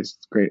there's this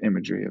great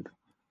imagery of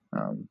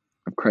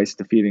Christ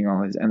defeating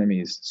all his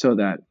enemies, so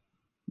that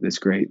this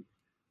great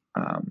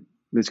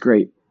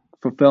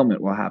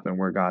fulfillment will happen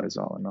where God is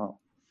all in all.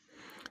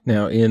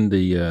 Now, in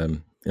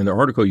the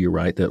article, you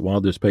write that while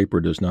this paper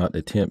does not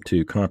attempt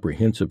to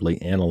comprehensively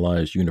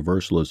analyze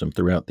universalism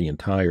throughout the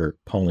entire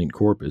Pauline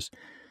corpus,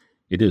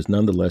 it is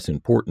nonetheless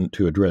important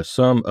to address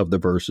some of the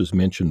verses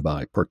mentioned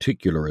by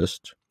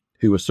particularists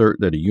who assert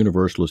that a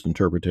universalist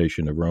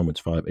interpretation of Romans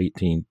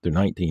 5:18 through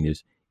 19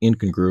 is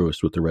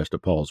incongruous with the rest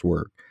of Paul's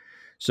work.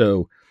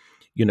 So,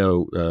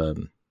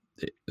 the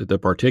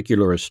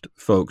particularist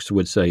folks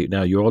would say,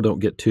 now you all don't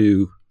get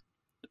too,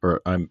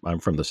 or I'm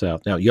from the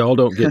South, now y'all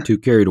don't get too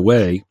carried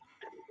away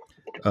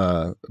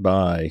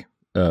by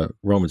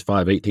Romans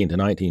 5:18 to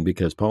 19,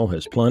 because Paul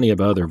has plenty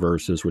of other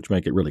verses which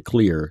make it really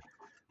clear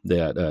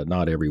that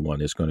not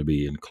everyone is going to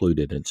be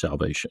included in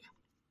salvation.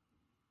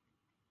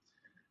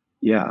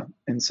 Yeah,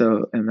 and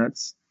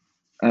that's,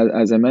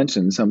 as I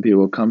mentioned, some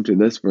people come to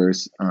this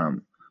verse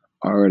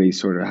already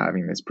sort of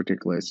having this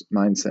particular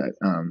mindset,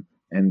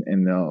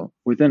 and they'll,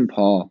 within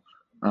Paul,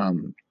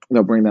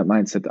 they'll bring that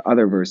mindset to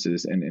other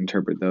verses and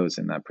interpret those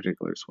in that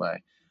particular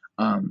way.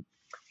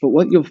 But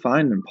what you'll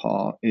find in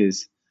Paul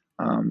is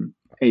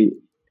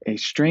a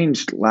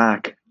strange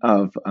lack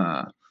of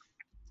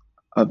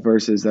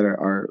verses that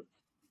are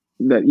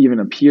that even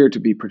appear to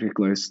be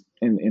particulars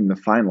in the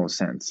final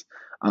sense.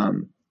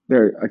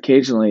 There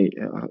occasionally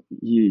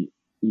he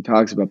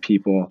talks about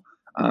people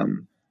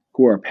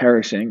who are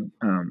perishing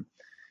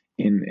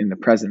in the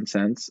present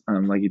sense,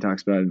 like he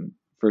talks about in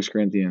 1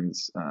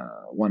 Corinthians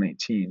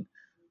 1:18.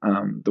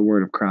 The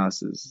word of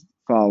cross is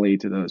folly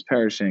to those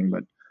perishing,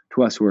 but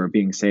to us who are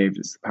being saved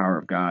is the power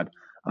of God.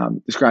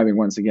 Describing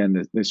once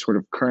again this sort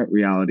of current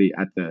reality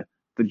at the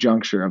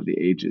juncture of the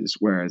ages,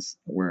 whereas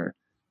where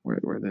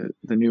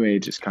the new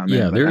age is coming.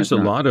 Yeah, there's a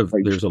lot of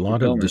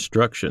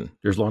destruction.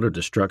 There's a lot of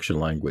destruction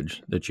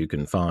language that you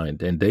can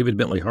find, and David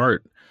Bentley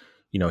Hart,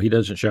 he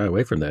doesn't shy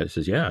away from that. He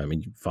says, yeah, I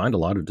mean, you find a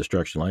lot of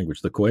destruction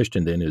language. The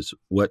question then is,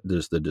 what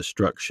does the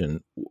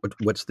destruction?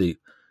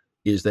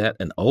 Is that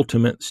an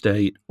ultimate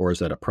state, or is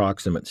that a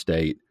proximate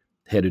state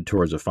headed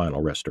towards a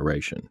final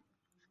restoration?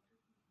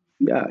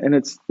 Yeah, and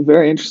it's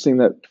very interesting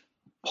that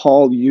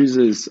Paul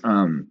uses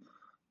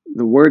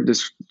the word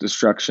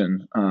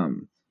destruction,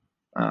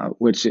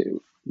 which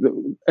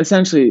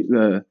essentially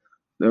the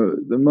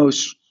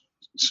most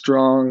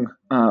strong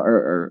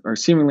or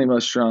seemingly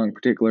most strong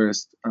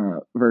particularist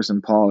verse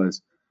in Paul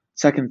is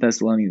 2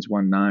 Thessalonians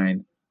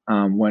 1:9,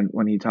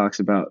 when he talks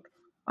about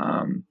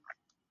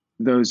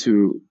those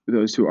who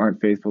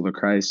aren't faithful to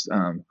Christ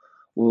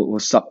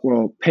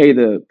will pay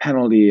the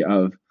penalty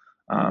of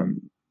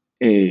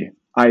a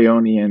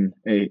Ionian,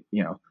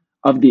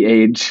 of the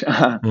age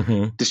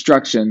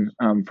destruction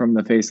from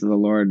the face of the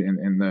Lord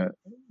in the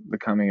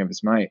coming of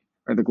his might,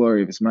 or the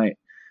glory of his might,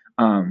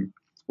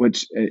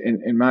 which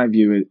in my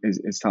view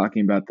is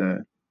talking about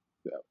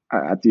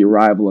at the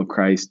arrival of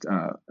Christ,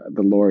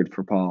 the Lord,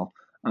 for Paul,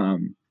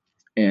 and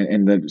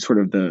the sort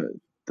of the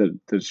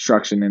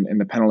destruction and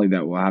the penalty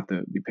that will have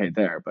to be paid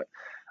there. But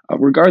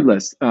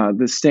regardless,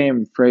 the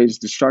same phrase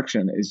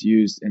destruction is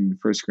used in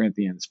 1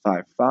 Corinthians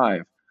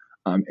 5:5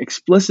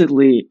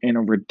 explicitly in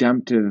a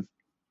redemptive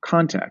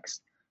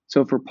context.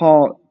 So for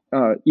Paul,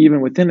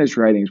 even within his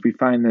writings, we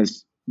find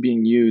this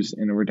being used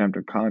in a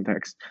redemptive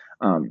context.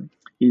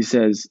 He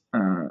says,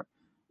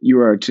 you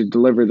are to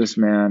deliver this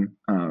man,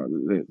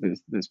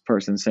 this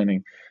person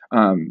sinning,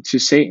 to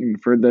Satan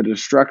for the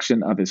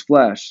destruction of his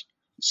flesh,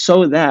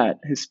 so that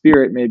his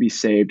spirit may be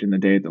saved in the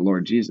day of the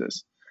Lord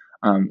Jesus.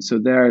 So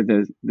there,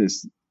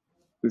 this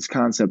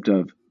concept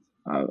of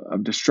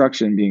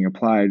destruction being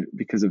applied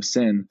because of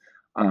sin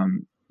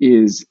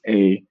is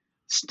a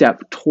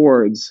step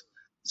towards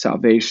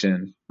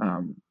salvation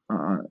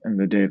in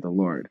the day of the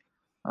Lord,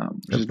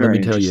 which is very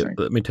interesting.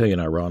 Let me tell you an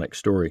ironic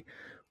story.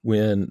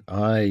 When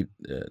I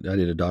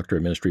did a doctor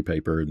of ministry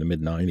paper in the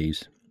mid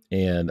 '90s,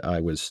 and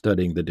I was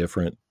studying the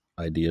different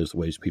ideas, the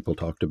ways people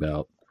talked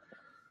about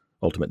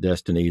ultimate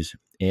destinies,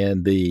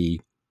 and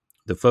the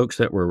folks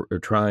that were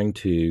trying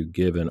to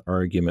give an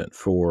argument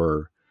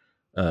for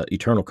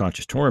eternal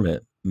conscious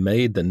torment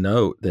made the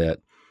note that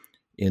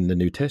in the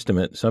New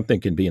Testament, something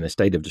can be in a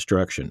state of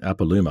destruction,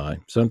 apolumai.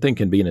 Something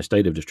can be in a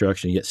state of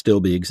destruction yet still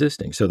be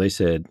existing. So they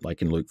said,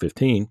 like in Luke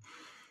 15,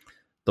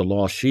 the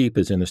lost sheep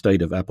is in a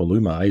state of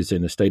apolumai, is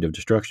in a state of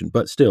destruction,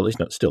 but still, it's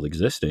not still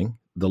existing.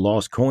 The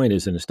lost coin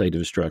is in a state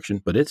of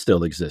destruction, but it's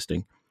still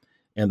existing.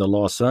 And the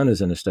lost son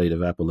is in a state of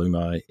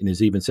apolumai and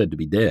is even said to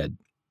be dead,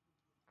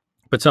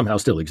 but somehow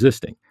still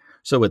existing.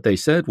 So what they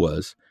said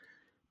was,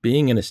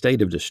 being in a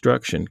state of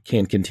destruction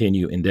can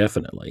continue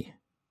indefinitely.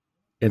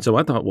 And so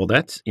I thought, well,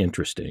 that's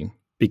interesting,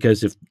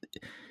 because if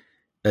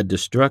a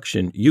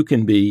destruction, you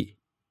can be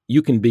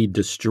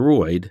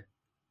destroyed,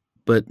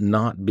 but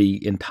not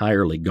be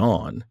entirely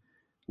gone.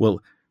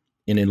 Well,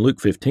 and in Luke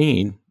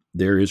 15,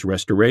 there is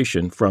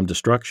restoration from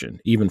destruction,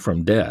 even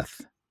from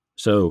death.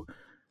 So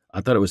I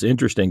thought it was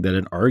interesting that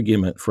an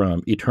argument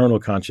from eternal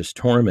conscious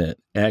torment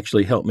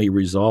actually helped me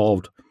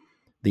resolve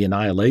the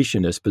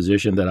annihilationist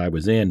position that I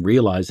was in,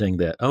 realizing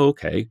that, oh,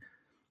 okay,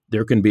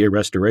 there can be a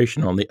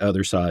restoration on the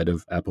other side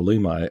of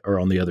apolumai, or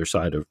on the other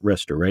side of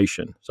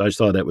restoration. So I just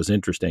thought that was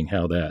interesting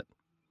how that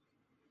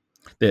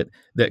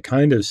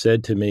kind of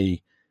said to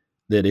me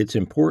that it's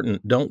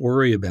important, don't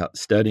worry about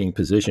studying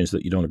positions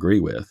that you don't agree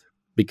with,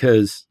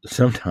 because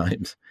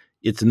sometimes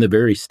it's in the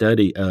very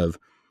study of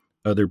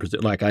other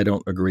positions. Like, I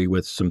don't agree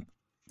with some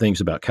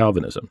things about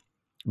Calvinism,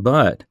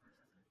 but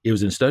it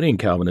was in studying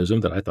Calvinism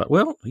that I thought,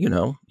 well, you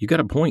got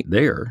a point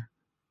there.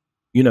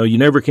 You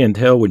never can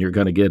tell when you're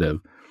going to get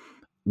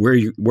where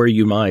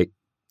you might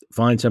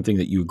find something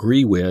that you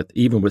agree with,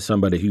 even with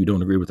somebody who you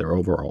don't agree with their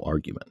overall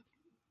argument.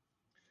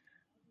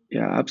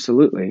 Yeah,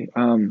 absolutely.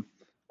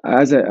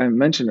 As I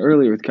mentioned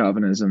earlier with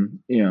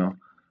Calvinism,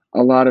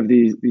 a lot of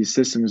these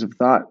systems of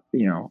thought,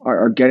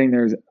 are getting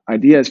their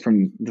ideas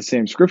from the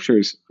same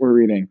scriptures we're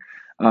reading,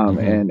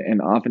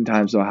 and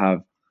oftentimes they'll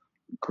have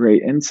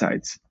great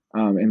insights.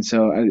 And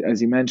so,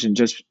 as you mentioned,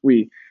 just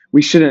we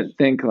shouldn't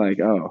think like,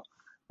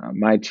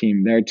 my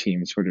team, their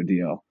team sort of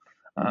deal,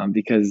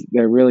 because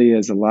there really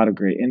is a lot of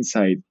great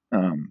insight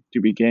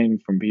to be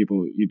gained from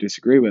people you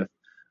disagree with.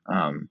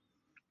 In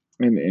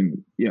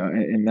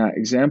that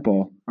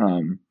example,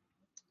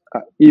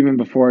 even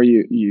before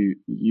you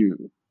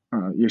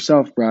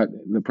yourself brought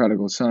the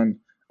prodigal son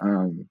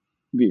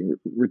being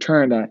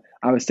returned,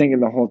 I was thinking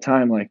the whole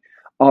time, like,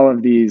 all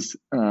of these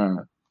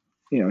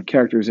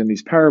characters in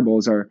these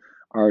parables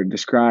are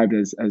described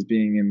as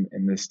being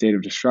in this state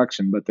of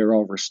destruction, but they're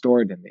all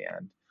restored in the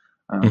end.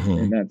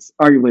 And that's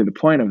arguably the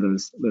point of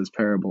those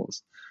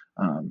parables,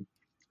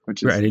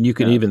 which is right. And you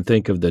can even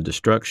think of the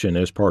destruction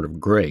as part of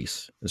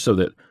grace. So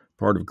that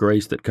part of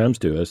grace that comes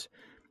to us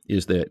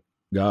is that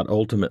God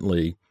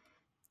ultimately,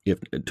 if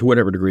to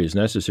whatever degree is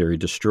necessary,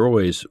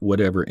 destroys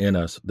whatever in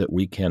us that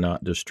we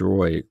cannot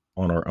destroy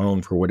on our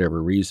own for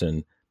whatever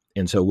reason,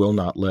 and so will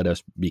not let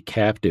us be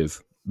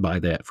captive by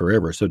that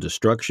forever. So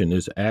destruction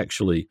is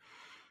actually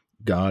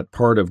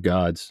part of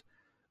God's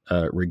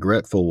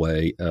regretful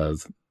way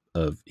of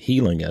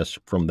healing us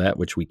from that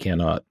which we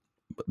cannot,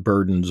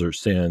 burdens or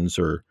sins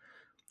or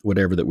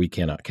whatever that we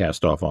cannot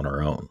cast off on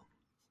our own.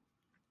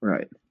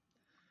 Right.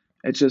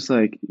 It's just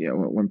like,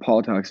 when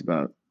Paul talks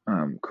about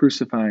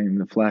crucifying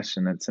the flesh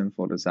and its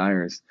sinful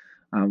desires,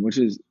 which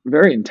is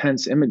very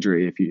intense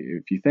imagery if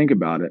you think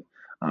about it.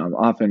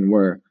 Often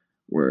we're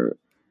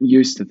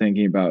used to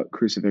thinking about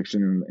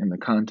crucifixion in the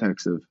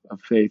context of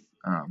faith,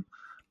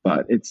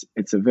 but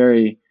it's a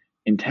very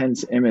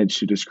intense image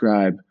to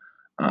describe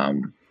how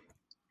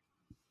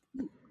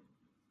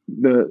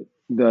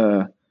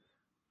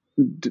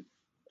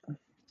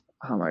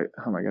am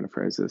I going to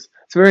phrase this?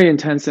 It's a very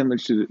intense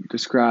image to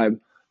describe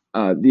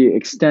the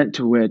extent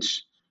to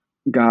which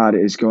God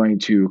is going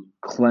to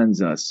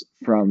cleanse us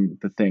from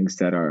the things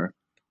that are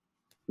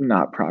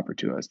not proper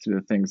to us, to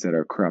the things that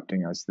are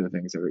corrupting us, to the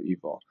things that are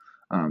evil.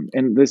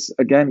 And this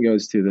again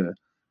goes to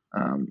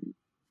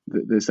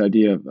this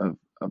idea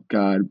of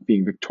God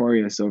being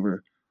victorious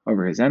over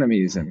his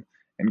enemies, and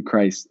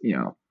Christ,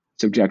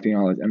 subjecting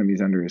all his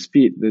enemies under his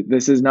feet.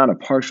 This is not a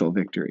partial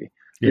victory.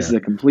 This is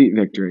a complete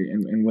victory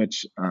in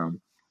which,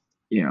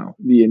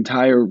 the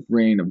entire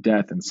reign of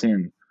death and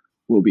sin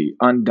will be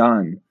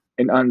undone,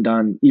 and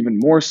undone even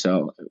more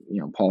so.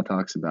 Paul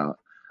talks about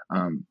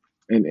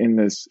in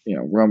this,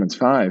 Romans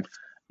 5.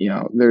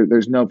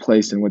 There's no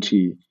place in which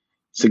he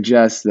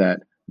suggests that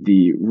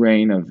the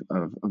reign of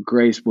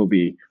grace will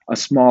be a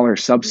smaller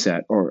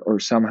subset or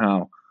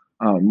somehow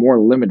more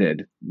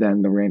limited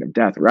than the reign of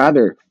death.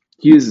 Rather,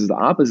 he uses the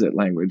opposite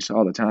language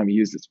all the time. He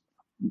uses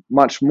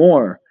much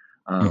more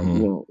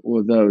Mm-hmm.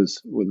 with those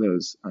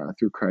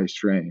through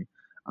Christ's reign.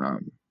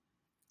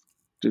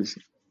 Just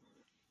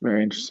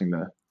very interesting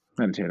to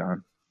meditate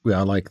on. Well,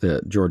 I like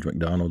that George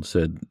MacDonald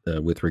said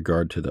with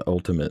regard to the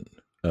ultimate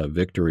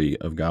victory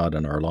of God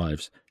in our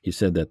lives. He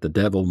said that the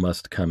devil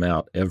must come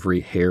out every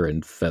hair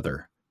and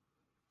feather.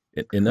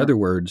 In other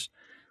words,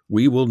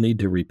 we will need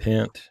to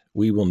repent.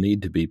 We will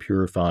need to be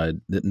purified.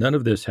 That none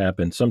of this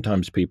happens.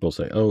 Sometimes people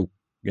say, "Oh,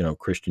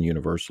 Christian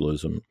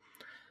universalism."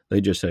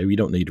 They just say, "We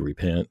don't need to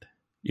repent."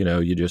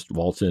 You just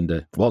waltz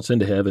into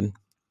heaven,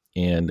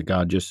 and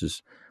God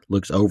just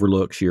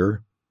overlooks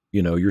your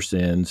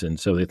sins, and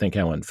so they think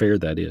how unfair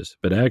that is.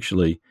 But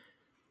actually,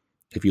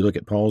 if you look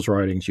at Paul's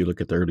writings, you look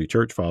at the early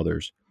church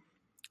fathers,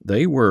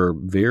 they were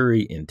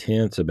very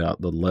intense about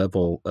the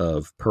level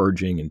of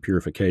purging and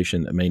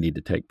purification that may need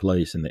to take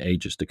place in the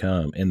ages to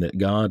come, and that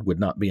God would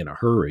not be in a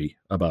hurry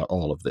about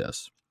all of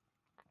this.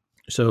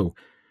 So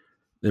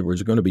there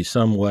was going to be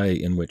some way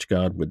in which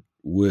God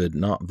would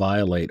not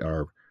violate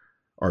our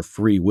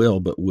free will,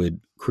 but would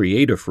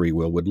create a free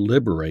will, would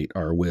liberate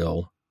our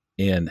will,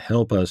 and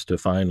help us to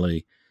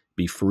finally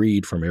be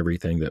freed from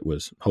everything that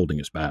was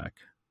holding us back.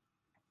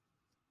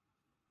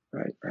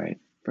 Right.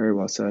 Very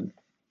well said.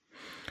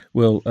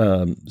 Well,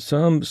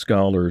 some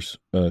scholars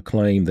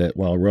claim that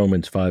while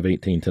Romans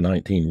 5:18 to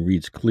 19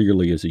 reads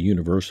clearly as a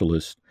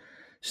universalist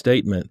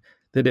statement,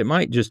 that it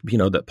might just,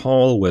 that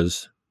Paul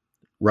was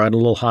riding a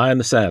little high in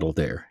the saddle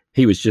there.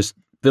 He was just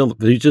a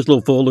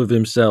little full of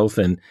himself,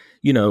 and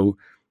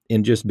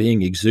and just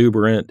being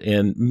exuberant,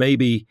 and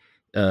maybe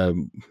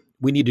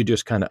we need to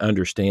just kind of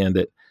understand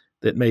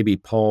that maybe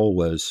Paul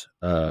was,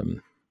 I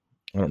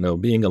don't know,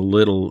 being a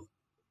little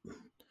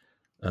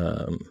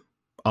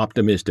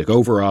optimistic,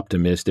 over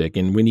optimistic,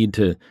 and we need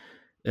to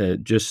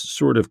just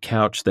sort of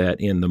couch that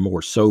in the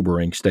more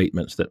sobering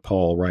statements that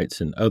Paul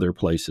writes in other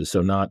places.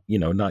 So not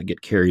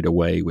get carried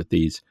away with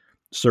these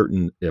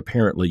certain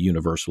apparently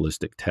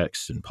universalistic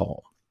texts in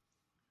Paul.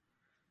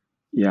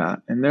 Yeah,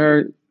 and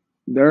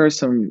there are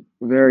some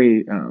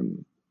very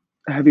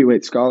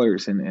heavyweight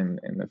scholars in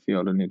the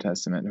field of New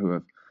Testament who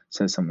have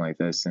said something like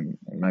this. And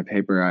in my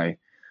paper, I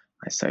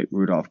cite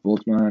Rudolf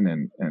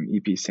Bultmann and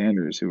E.P.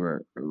 Sanders, who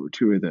are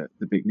two of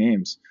the big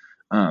names,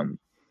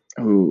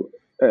 who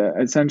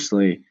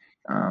essentially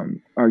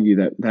argue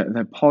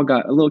that Paul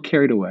got a little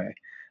carried away.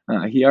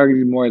 He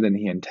argued more than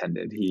he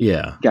intended. He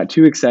got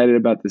too excited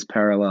about this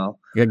parallel.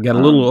 Got a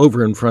little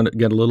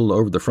got a little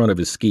over the front of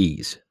his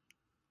skis.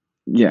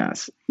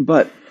 Yes,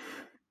 but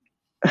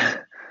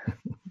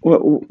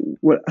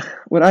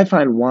what I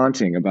find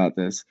wanting about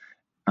this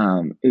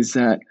is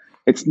that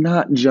it's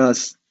not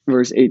just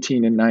verse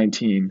 18 and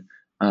 19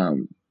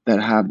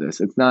 that have this.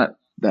 It's not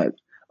that,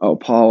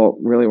 Paul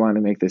really wanted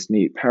to make this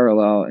neat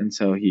parallel, and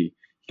so he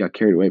got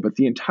carried away. But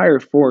the entire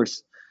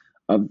force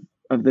of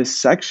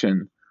this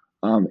section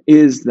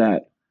is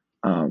that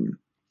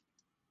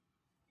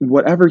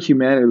whatever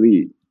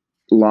humanity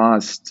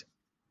lost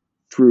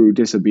through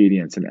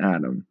disobedience in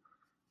Adam,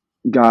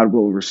 God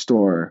will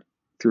restore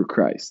through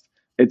Christ.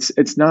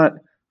 It's not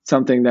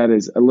something that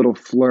is a little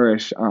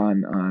flourish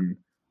on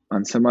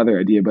some other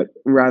idea, but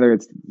rather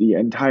it's the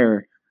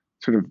entire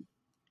sort of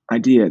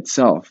idea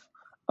itself.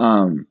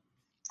 And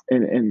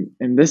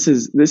this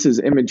is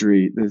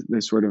imagery,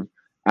 this sort of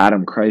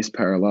Adam Christ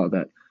parallel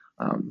that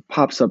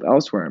pops up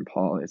elsewhere in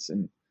Paul. It's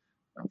in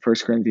 1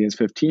 Corinthians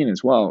 15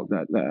 as well,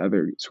 that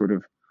other sort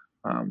of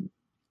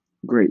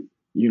great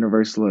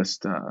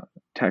universalist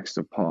text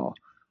of Paul.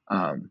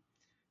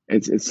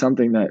 It's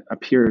something that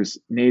appears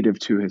native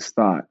to his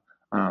thought,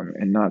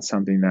 and not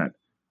something that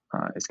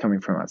is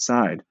coming from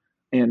outside.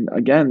 And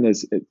again,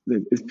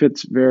 it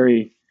fits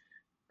very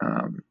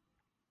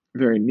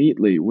very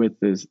neatly with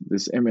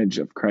this image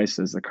of Christ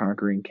as the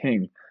conquering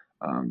King,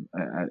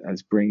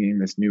 as bringing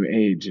this new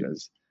age,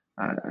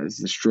 as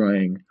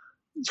destroying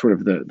sort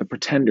of the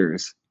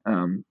pretenders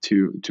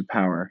to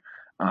power,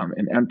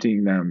 and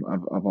emptying them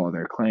of all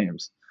their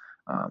claims.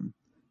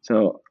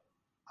 So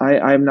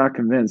I'm not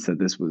convinced that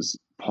this was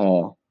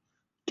Paul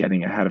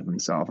getting ahead of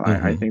himself.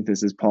 Mm-hmm. I think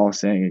this is Paul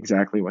saying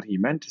exactly what he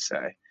meant to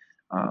say.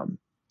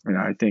 And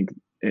I think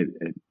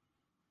it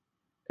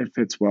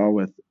fits well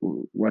with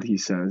what he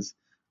says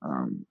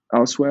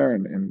elsewhere,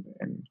 and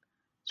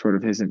sort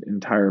of his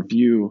entire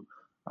view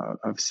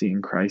of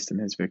seeing Christ and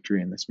his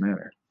victory in this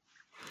manner.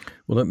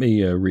 Well, let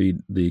me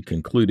read the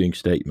concluding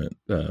statement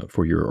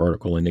for your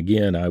article. And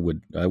again, I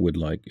would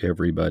like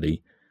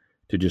everybody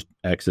to just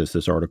access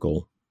this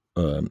article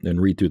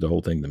and read through the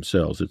whole thing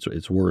themselves.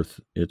 It's worth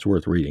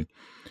reading.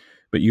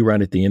 But you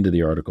write at the end of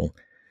the article,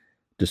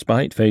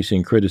 despite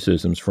facing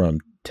criticisms from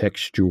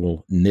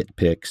textual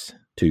nitpicks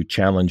to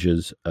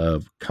challenges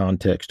of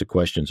context to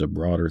questions of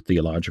broader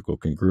theological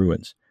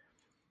congruence,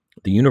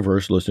 the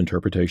universalist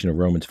interpretation of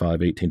Romans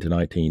 5:18 to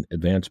 19,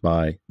 advanced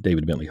by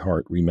David Bentley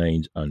Hart,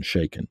 remains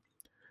unshaken.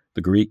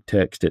 The Greek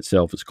text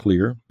itself is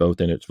clear, both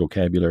in its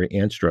vocabulary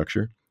and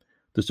structure.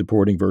 The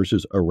supporting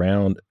verses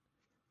around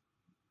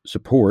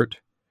support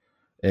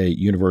a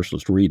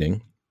universalist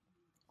reading.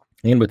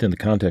 And within the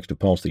context of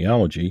Paul's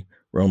theology,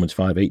 Romans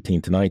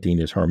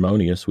 5:18-19 is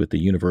harmonious with the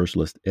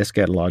universalist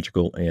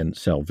eschatological and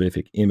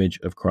salvific image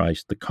of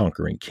Christ, the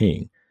conquering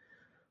king.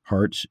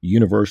 Hart's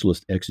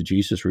universalist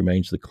exegesis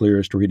remains the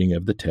clearest reading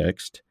of the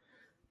text,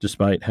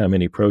 despite how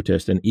many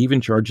protests and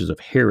even charges of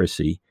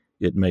heresy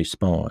it may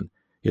spawn.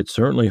 It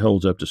certainly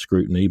holds up to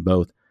scrutiny,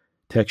 both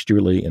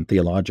textually and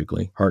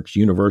theologically. Hart's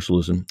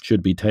universalism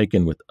should be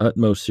taken with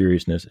utmost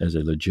seriousness as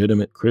a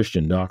legitimate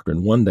Christian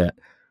doctrine, one that,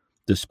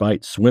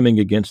 despite swimming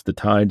against the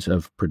tides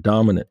of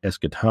predominant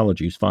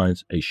eschatologies,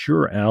 finds a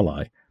sure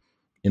ally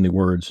in the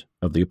words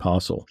of the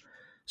apostle.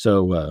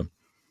 So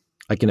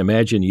I can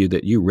imagine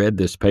that you read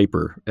this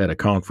paper at a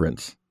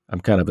conference.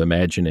 I'm kind of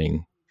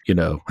imagining,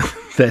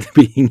 that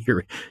being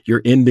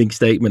your ending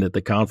statement at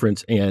the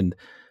conference, and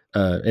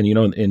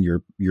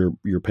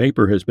your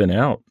paper has been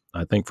out,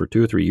 I think, for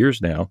 2 or 3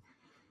 years now.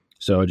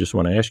 So I just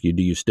want to ask you,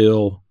 do you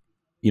still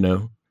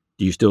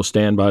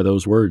stand by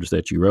those words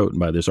that you wrote and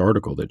by this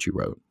article that you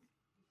wrote?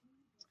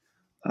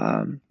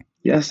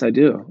 Yes, I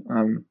do.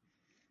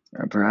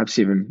 Perhaps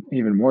even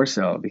more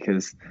so,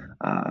 because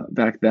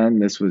back then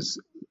this was,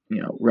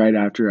 right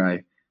after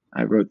I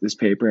wrote this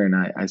paper, and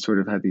I sort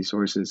of had these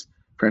sources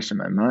fresh in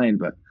my mind,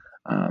 but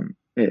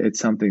it's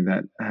something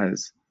that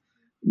has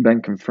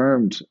been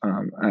confirmed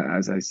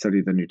as I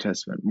study the New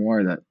Testament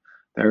more, that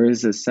there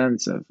is a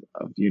sense of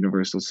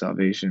universal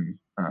salvation,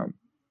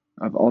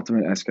 of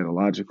ultimate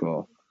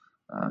eschatological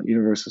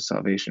universal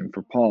salvation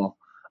for Paul.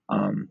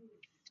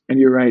 And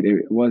you're right,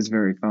 it was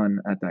very fun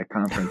at that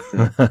conference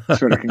to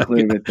sort of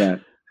conclude with that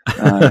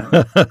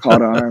call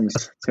to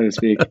arms, so to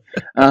speak.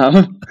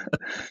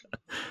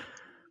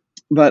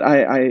 But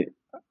I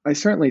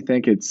certainly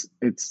think it's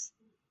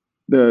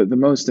the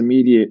most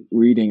immediate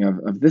reading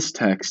of this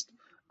text,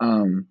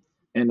 and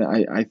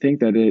I think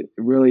that it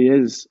really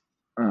is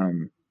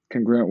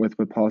congruent with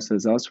what Paul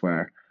says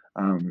elsewhere.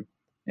 And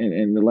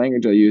the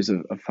language I use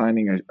of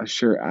finding a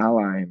sure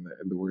ally in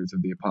the words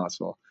of the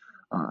apostle,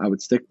 I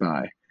would stick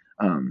by.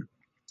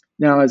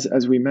 Now,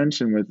 as we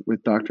mentioned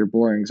with Dr.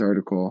 Boring's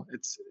article,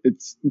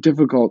 it's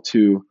difficult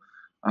to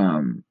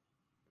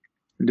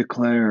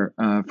declare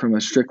from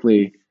a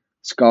strictly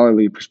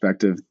scholarly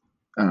perspective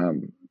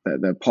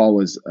that Paul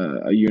was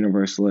a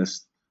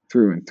universalist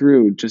through and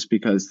through, just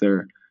because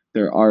there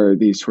are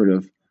these sort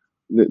of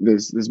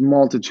this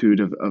multitude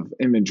of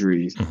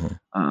imageries,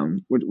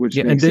 which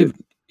makes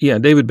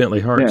David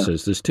Bentley Hart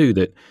says this too,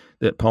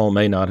 that Paul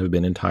may not have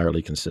been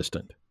entirely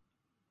consistent.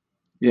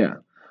 Yeah.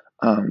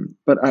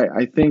 But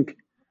I think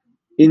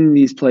in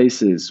these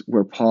places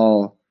where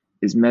Paul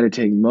is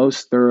meditating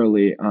most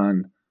thoroughly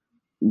on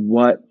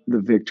what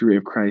the victory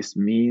of Christ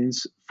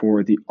means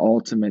for the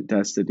ultimate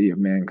destiny of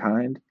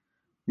mankind,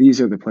 these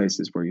are the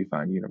places where you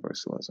find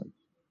universalism.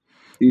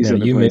 These are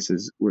the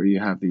places where you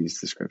have these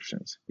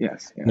descriptions.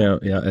 Yes. Yeah. Now,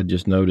 I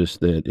just noticed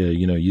that,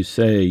 you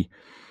say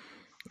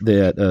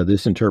that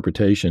this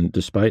interpretation,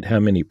 despite how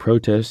many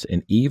protests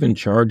and even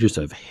charges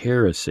of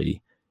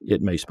heresy it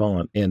may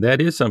spawn, and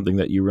that is something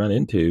that you run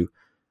into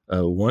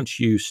once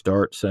you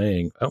start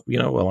saying,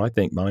 I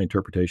think my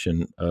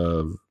interpretation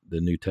of the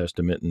New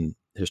Testament and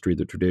history of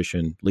the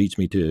tradition leads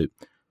me to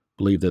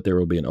believe that there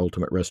will be an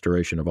ultimate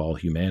restoration of all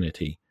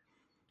humanity.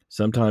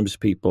 Sometimes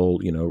people,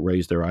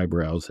 raise their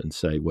eyebrows and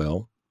say,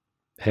 well,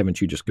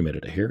 haven't you just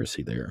committed a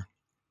heresy there?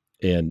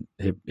 And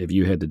have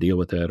you had to deal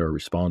with that or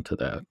respond to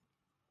that?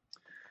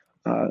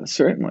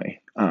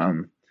 Certainly.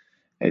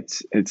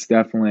 It's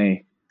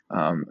definitely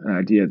an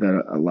idea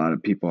that a lot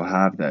of people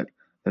have, that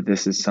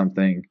this is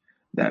something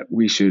that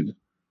we should,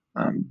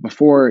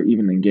 before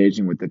even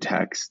engaging with the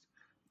text,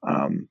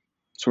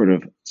 sort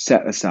of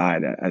set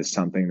aside as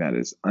something that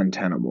is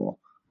untenable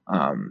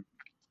from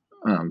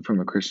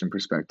a Christian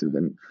perspective.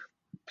 And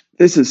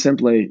this is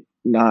simply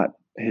not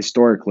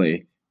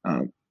historically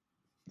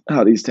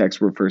how these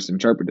texts were first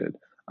interpreted.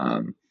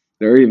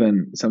 There are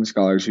even some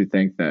scholars who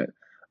think that,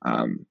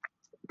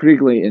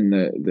 particularly in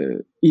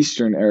the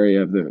eastern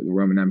area of the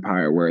Roman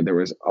Empire, where there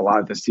was a lot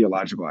of this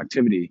theological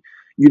activity,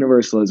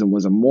 universalism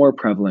was a more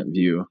prevalent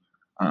view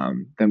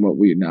than what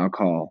we now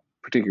call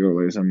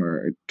particularism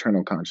or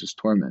eternal conscious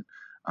torment.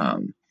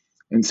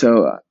 And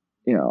so,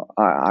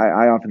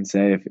 I often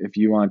say, if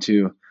you want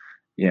to,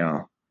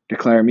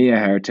 declare me a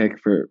heretic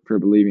for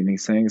believing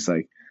these things,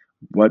 like,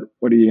 what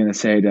are you going to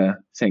say to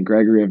St.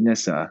 Gregory of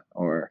Nyssa,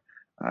 or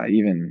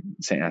even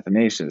St.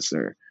 Athanasius,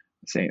 or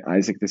St.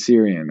 Isaac the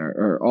Syrian,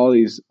 or all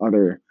these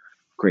other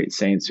great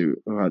saints who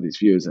have these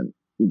views? And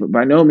but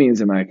by no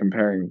means am I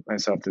comparing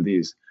myself to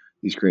these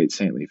great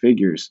saintly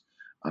figures.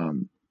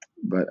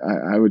 But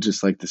I would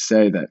just like to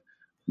say that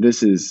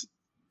this is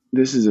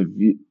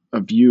a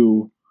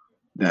view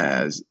that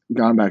has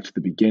gone back to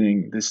the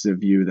beginning. This is a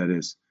view that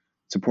is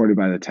supported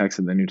by the text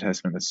of the New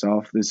Testament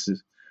itself. This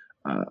is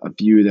a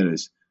view that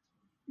is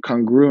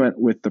congruent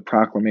with the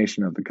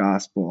proclamation of the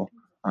gospel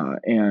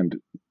and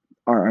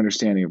our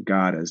understanding of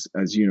God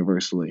as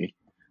universally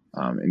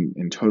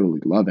and totally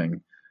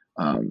loving.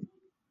 And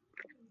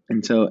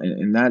so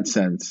in that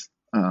sense,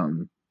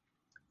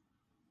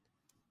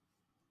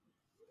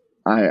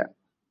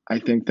 I I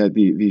think that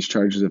these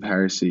charges of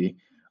heresy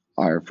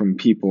are from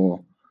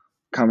people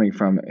coming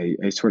from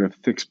a sort of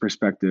fixed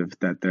perspective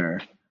that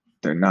they're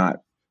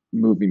not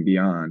moving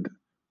beyond.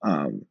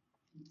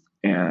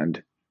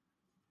 And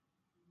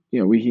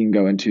we can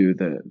go into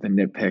the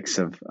nitpicks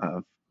of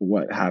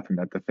what happened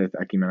at the Fifth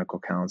Ecumenical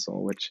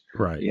Council, which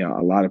Right.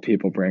 a lot of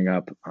people bring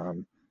up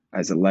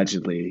as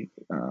allegedly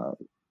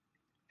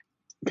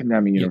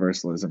condemning Yeah.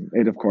 universalism.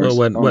 It, of Well, course,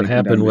 what only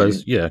happened condemned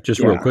was, just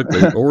real yeah.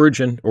 quickly,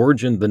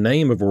 Origen, the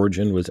name of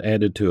Origen was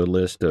added to a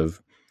list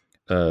of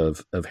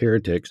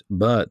heretics,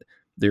 but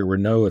there was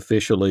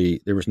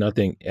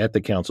nothing at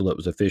the council that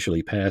was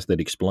officially passed that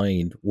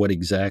explained what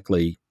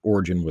exactly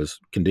Origen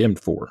was condemned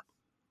for.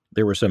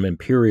 There were some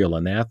imperial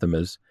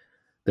anathemas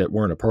that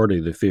weren't a part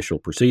of the official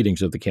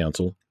proceedings of the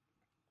council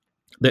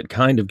that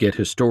kind of get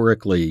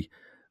historically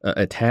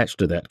attached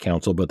to that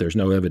council, but there's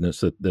no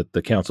evidence that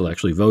the council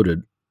actually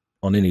voted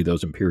on any of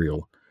those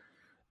imperial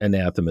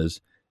anathemas.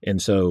 And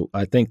so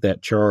I think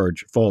that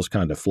charge falls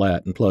kind of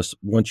flat. And plus,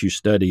 once you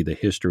study the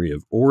history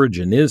of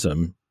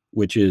Origenism,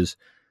 which is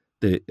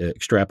the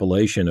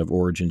extrapolation of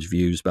Origen's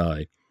views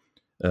by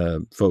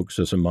folks,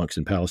 so some monks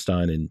in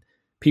Palestine and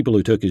people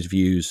who took his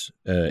views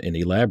and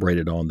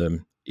elaborated on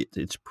them,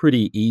 it's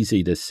pretty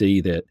easy to see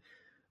that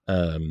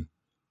um,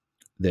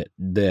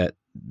 that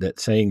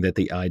saying that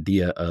the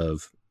idea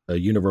of a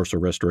universal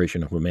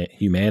restoration of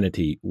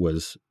humanity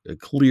was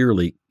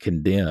clearly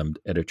condemned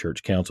at a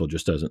church council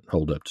just doesn't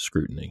hold up to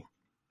scrutiny.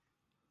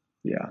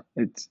 Yeah,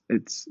 it's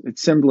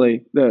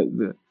simply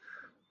the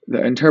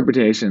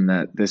interpretation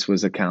that this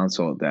was a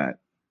council that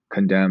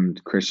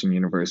condemned Christian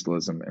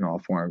universalism in all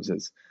forms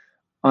is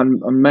on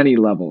many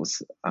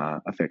levels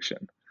a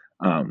fiction.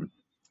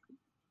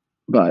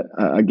 But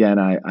again,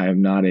 I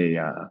am not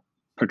a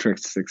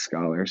patristic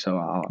scholar, so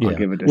I'll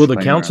give a disclaimer. Well, the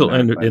council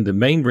on that, and the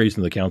main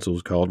reason the council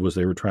was called was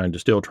they were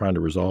still trying to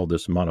resolve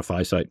this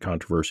monophysite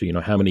controversy.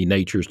 How many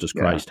natures does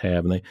Christ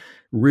have? And they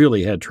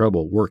really had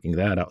trouble working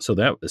that out. So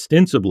that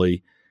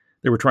ostensibly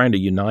they were trying to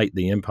unite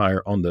the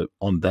empire on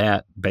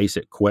that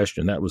basic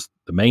question. That was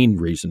the main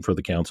reason for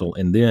the council.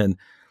 And then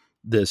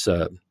this,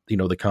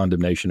 the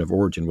condemnation of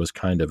Origen was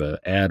kind of an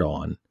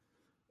add-on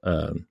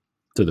to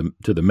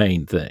the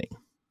main thing.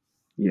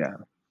 Yeah.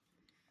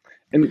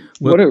 And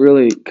what it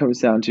really comes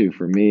down to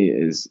for me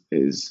is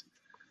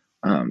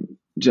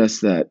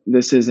just that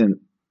this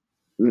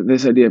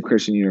idea of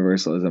Christian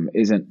universalism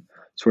isn't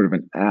sort of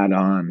an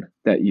add-on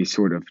that you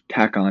sort of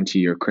tack onto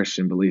your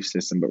Christian belief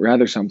system, but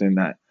rather something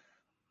that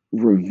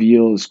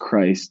reveals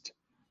Christ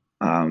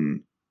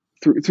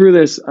through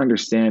this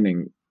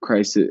understanding.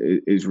 Christ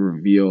is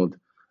revealed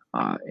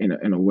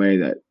in a way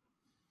that,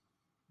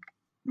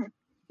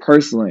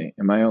 personally,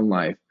 in my own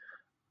life,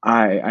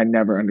 I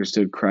never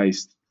understood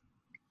Christ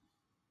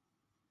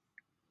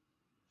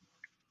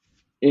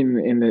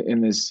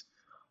in this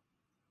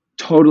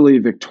totally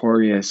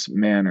victorious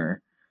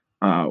manner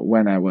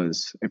when I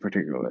was a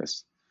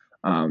particularist.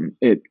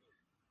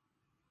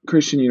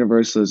 Christian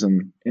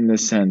universalism, in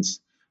this sense,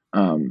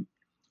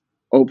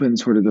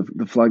 opens sort of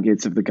the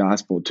floodgates of the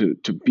gospel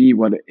to be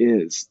what it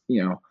is.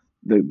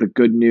 The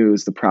good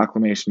news, the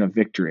proclamation of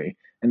victory,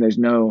 and there's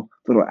no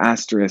little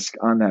asterisk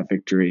on that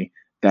victory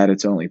that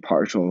it's only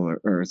partial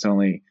or it's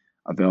only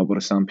available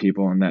to some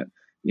people, and that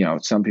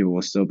some people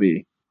will still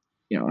be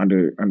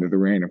under the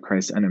reign of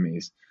Christ's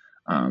enemies.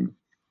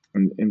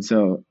 And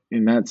so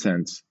in that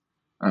sense,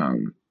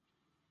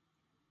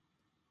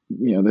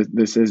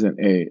 this isn't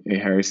a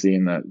heresy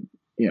in that,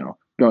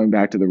 going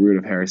back to the root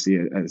of heresy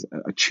as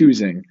a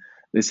choosing.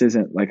 This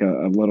isn't like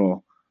a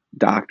little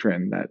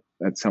doctrine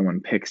that someone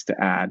picks to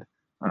add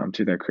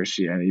to their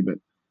Christianity, but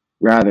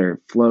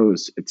rather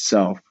flows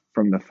itself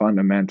from the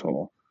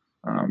fundamental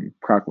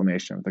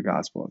proclamation of the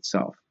gospel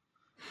itself.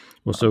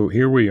 Well, so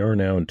here we are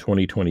now in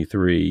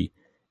 2023,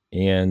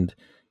 and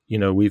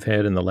we've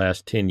had in the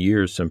last 10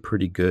 years some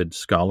pretty good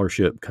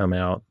scholarship come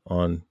out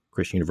on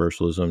Christian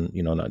universalism,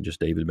 not just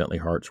David Bentley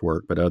Hart's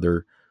work, but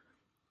other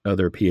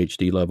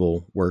PhD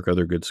level work,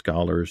 other good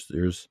scholars.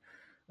 There's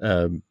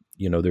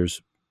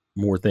there's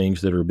more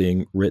things that are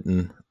being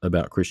written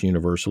about Christian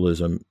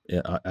universalism.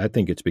 I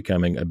think it's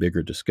becoming a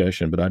bigger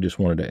discussion, but I just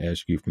wanted to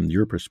ask you from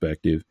your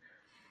perspective,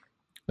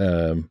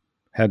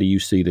 how do you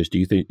see this?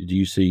 Do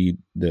you see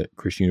that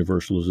Christian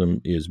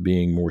universalism is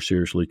being more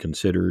seriously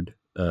considered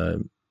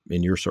in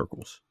your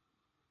circles?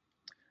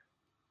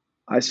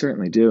 I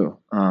certainly do.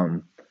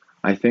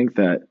 I think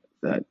that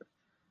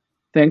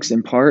thanks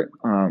in part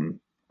on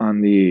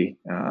the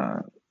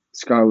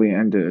scholarly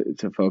end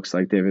to folks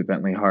like David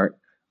Bentley Hart,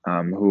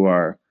 who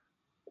are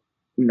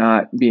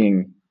not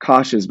being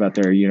cautious about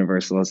their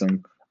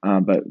universalism,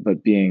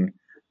 but being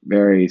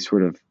very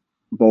sort of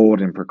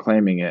bold in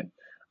proclaiming it.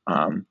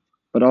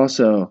 But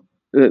also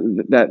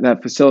that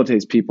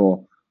facilitates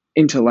people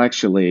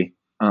intellectually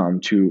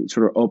to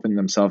sort of open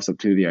themselves up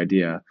to the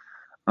idea.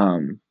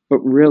 But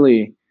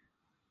really,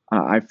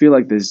 I feel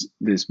like this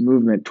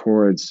movement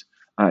towards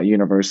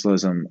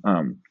universalism,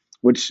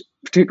 which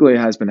particularly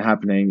has been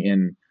happening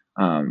in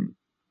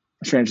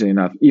strangely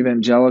enough,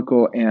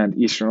 evangelical and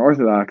Eastern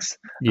Orthodox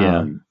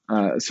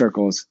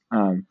circles.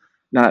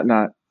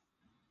 Not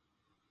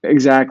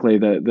exactly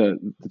the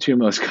two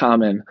most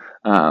common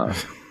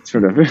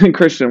sort of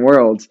Christian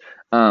worlds,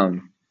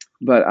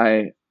 but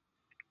I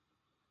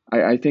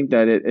think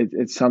that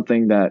it's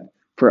something that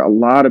for a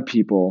lot of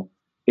people,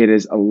 it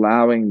is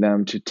allowing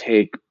them to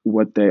take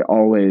what they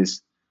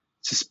always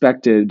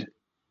suspected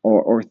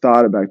or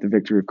thought about the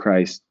victory of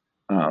Christ,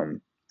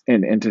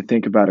 and to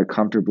think about it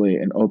comfortably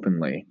and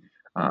openly,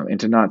 and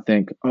to not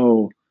think,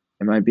 oh,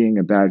 am I being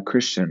a bad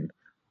Christian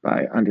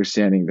by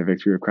understanding the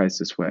victory of Christ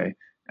this way?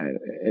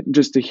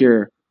 Just to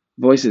hear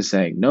voices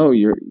saying, no,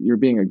 you're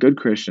being a good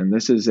Christian.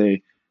 This is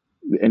a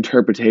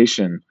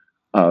interpretation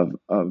of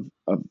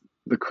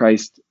the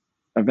Christ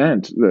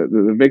event,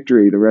 the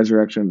victory, the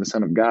resurrection of the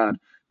Son of God,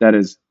 that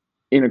is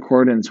in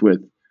accordance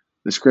with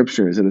the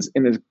Scriptures. It is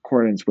in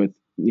accordance with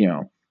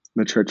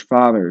the Church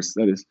Fathers.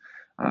 That is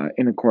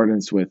in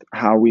accordance with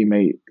how we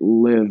may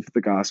live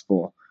the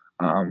gospel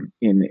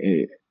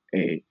in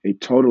a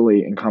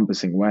totally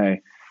encompassing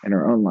way in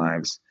our own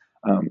lives.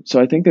 So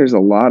I think there's a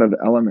lot of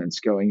elements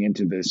going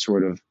into this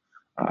sort of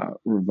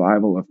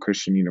revival of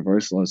Christian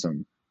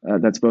universalism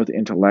that's both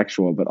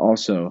intellectual but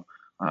also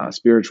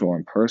spiritual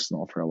and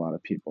personal for a lot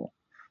of people.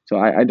 So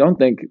I don't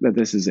think that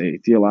this is a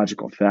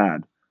theological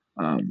fad.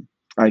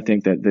 I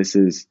think that this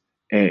is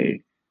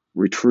a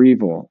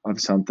retrieval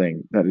of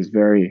something that is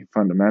very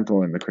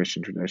fundamental in the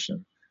Christian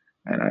tradition.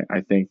 And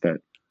I think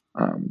that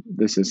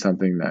this is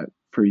something that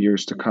for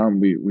years to come,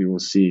 we will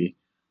see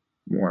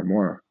more and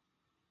more.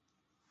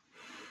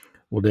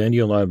 Well,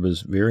 Daniel, I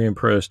was very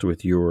impressed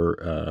with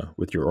your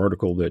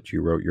article that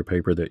you wrote, your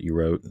paper that you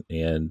wrote,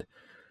 and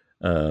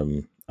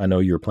I know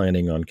you're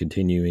planning on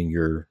continuing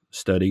your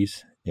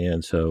studies,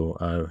 and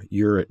so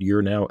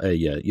you're now a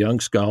young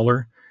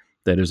scholar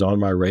that is on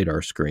my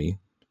radar screen.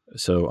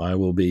 So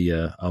I'll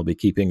be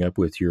keeping up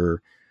with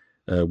your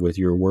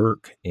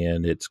work,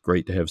 and it's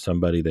great to have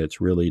somebody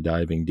that's really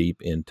diving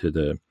deep into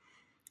the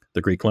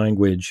Greek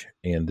language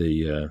and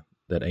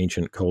that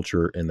ancient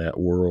culture and that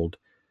world.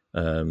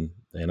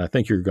 And I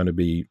think you're going to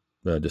be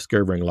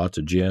discovering lots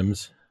of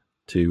gems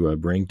to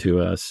bring to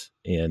us,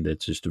 and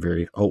it's just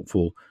very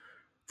hopeful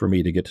for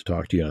me to get to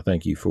talk to you. And I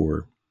thank you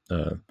for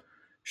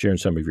sharing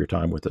some of your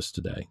time with us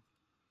today.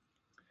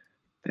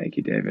 Thank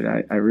you, David.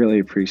 I really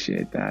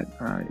appreciate that.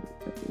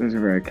 Those are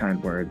very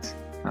kind words.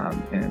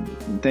 And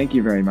thank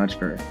you very much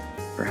for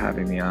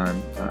having me on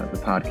the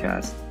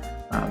podcast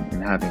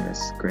and having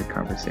this great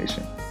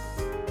conversation.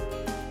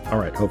 All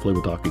right. Hopefully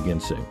we'll talk again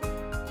soon.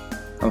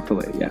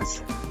 Hopefully,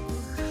 yes.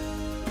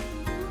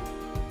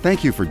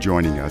 Thank you for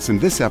joining us in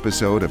this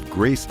episode of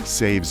Grace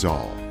Saves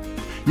All.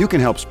 You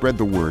can help spread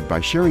the word by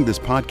sharing this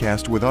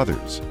podcast with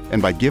others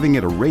and by giving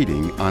it a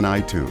rating on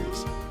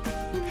iTunes.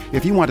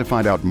 If you want to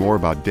find out more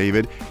about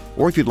David,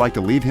 or if you'd like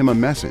to leave him a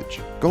message,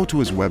 go to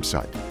his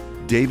website,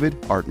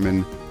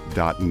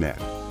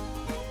 davidartman.net.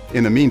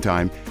 In the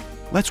meantime,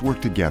 let's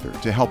work together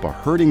to help a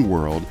hurting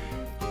world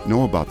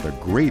know about the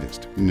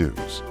greatest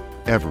news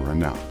ever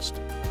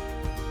announced.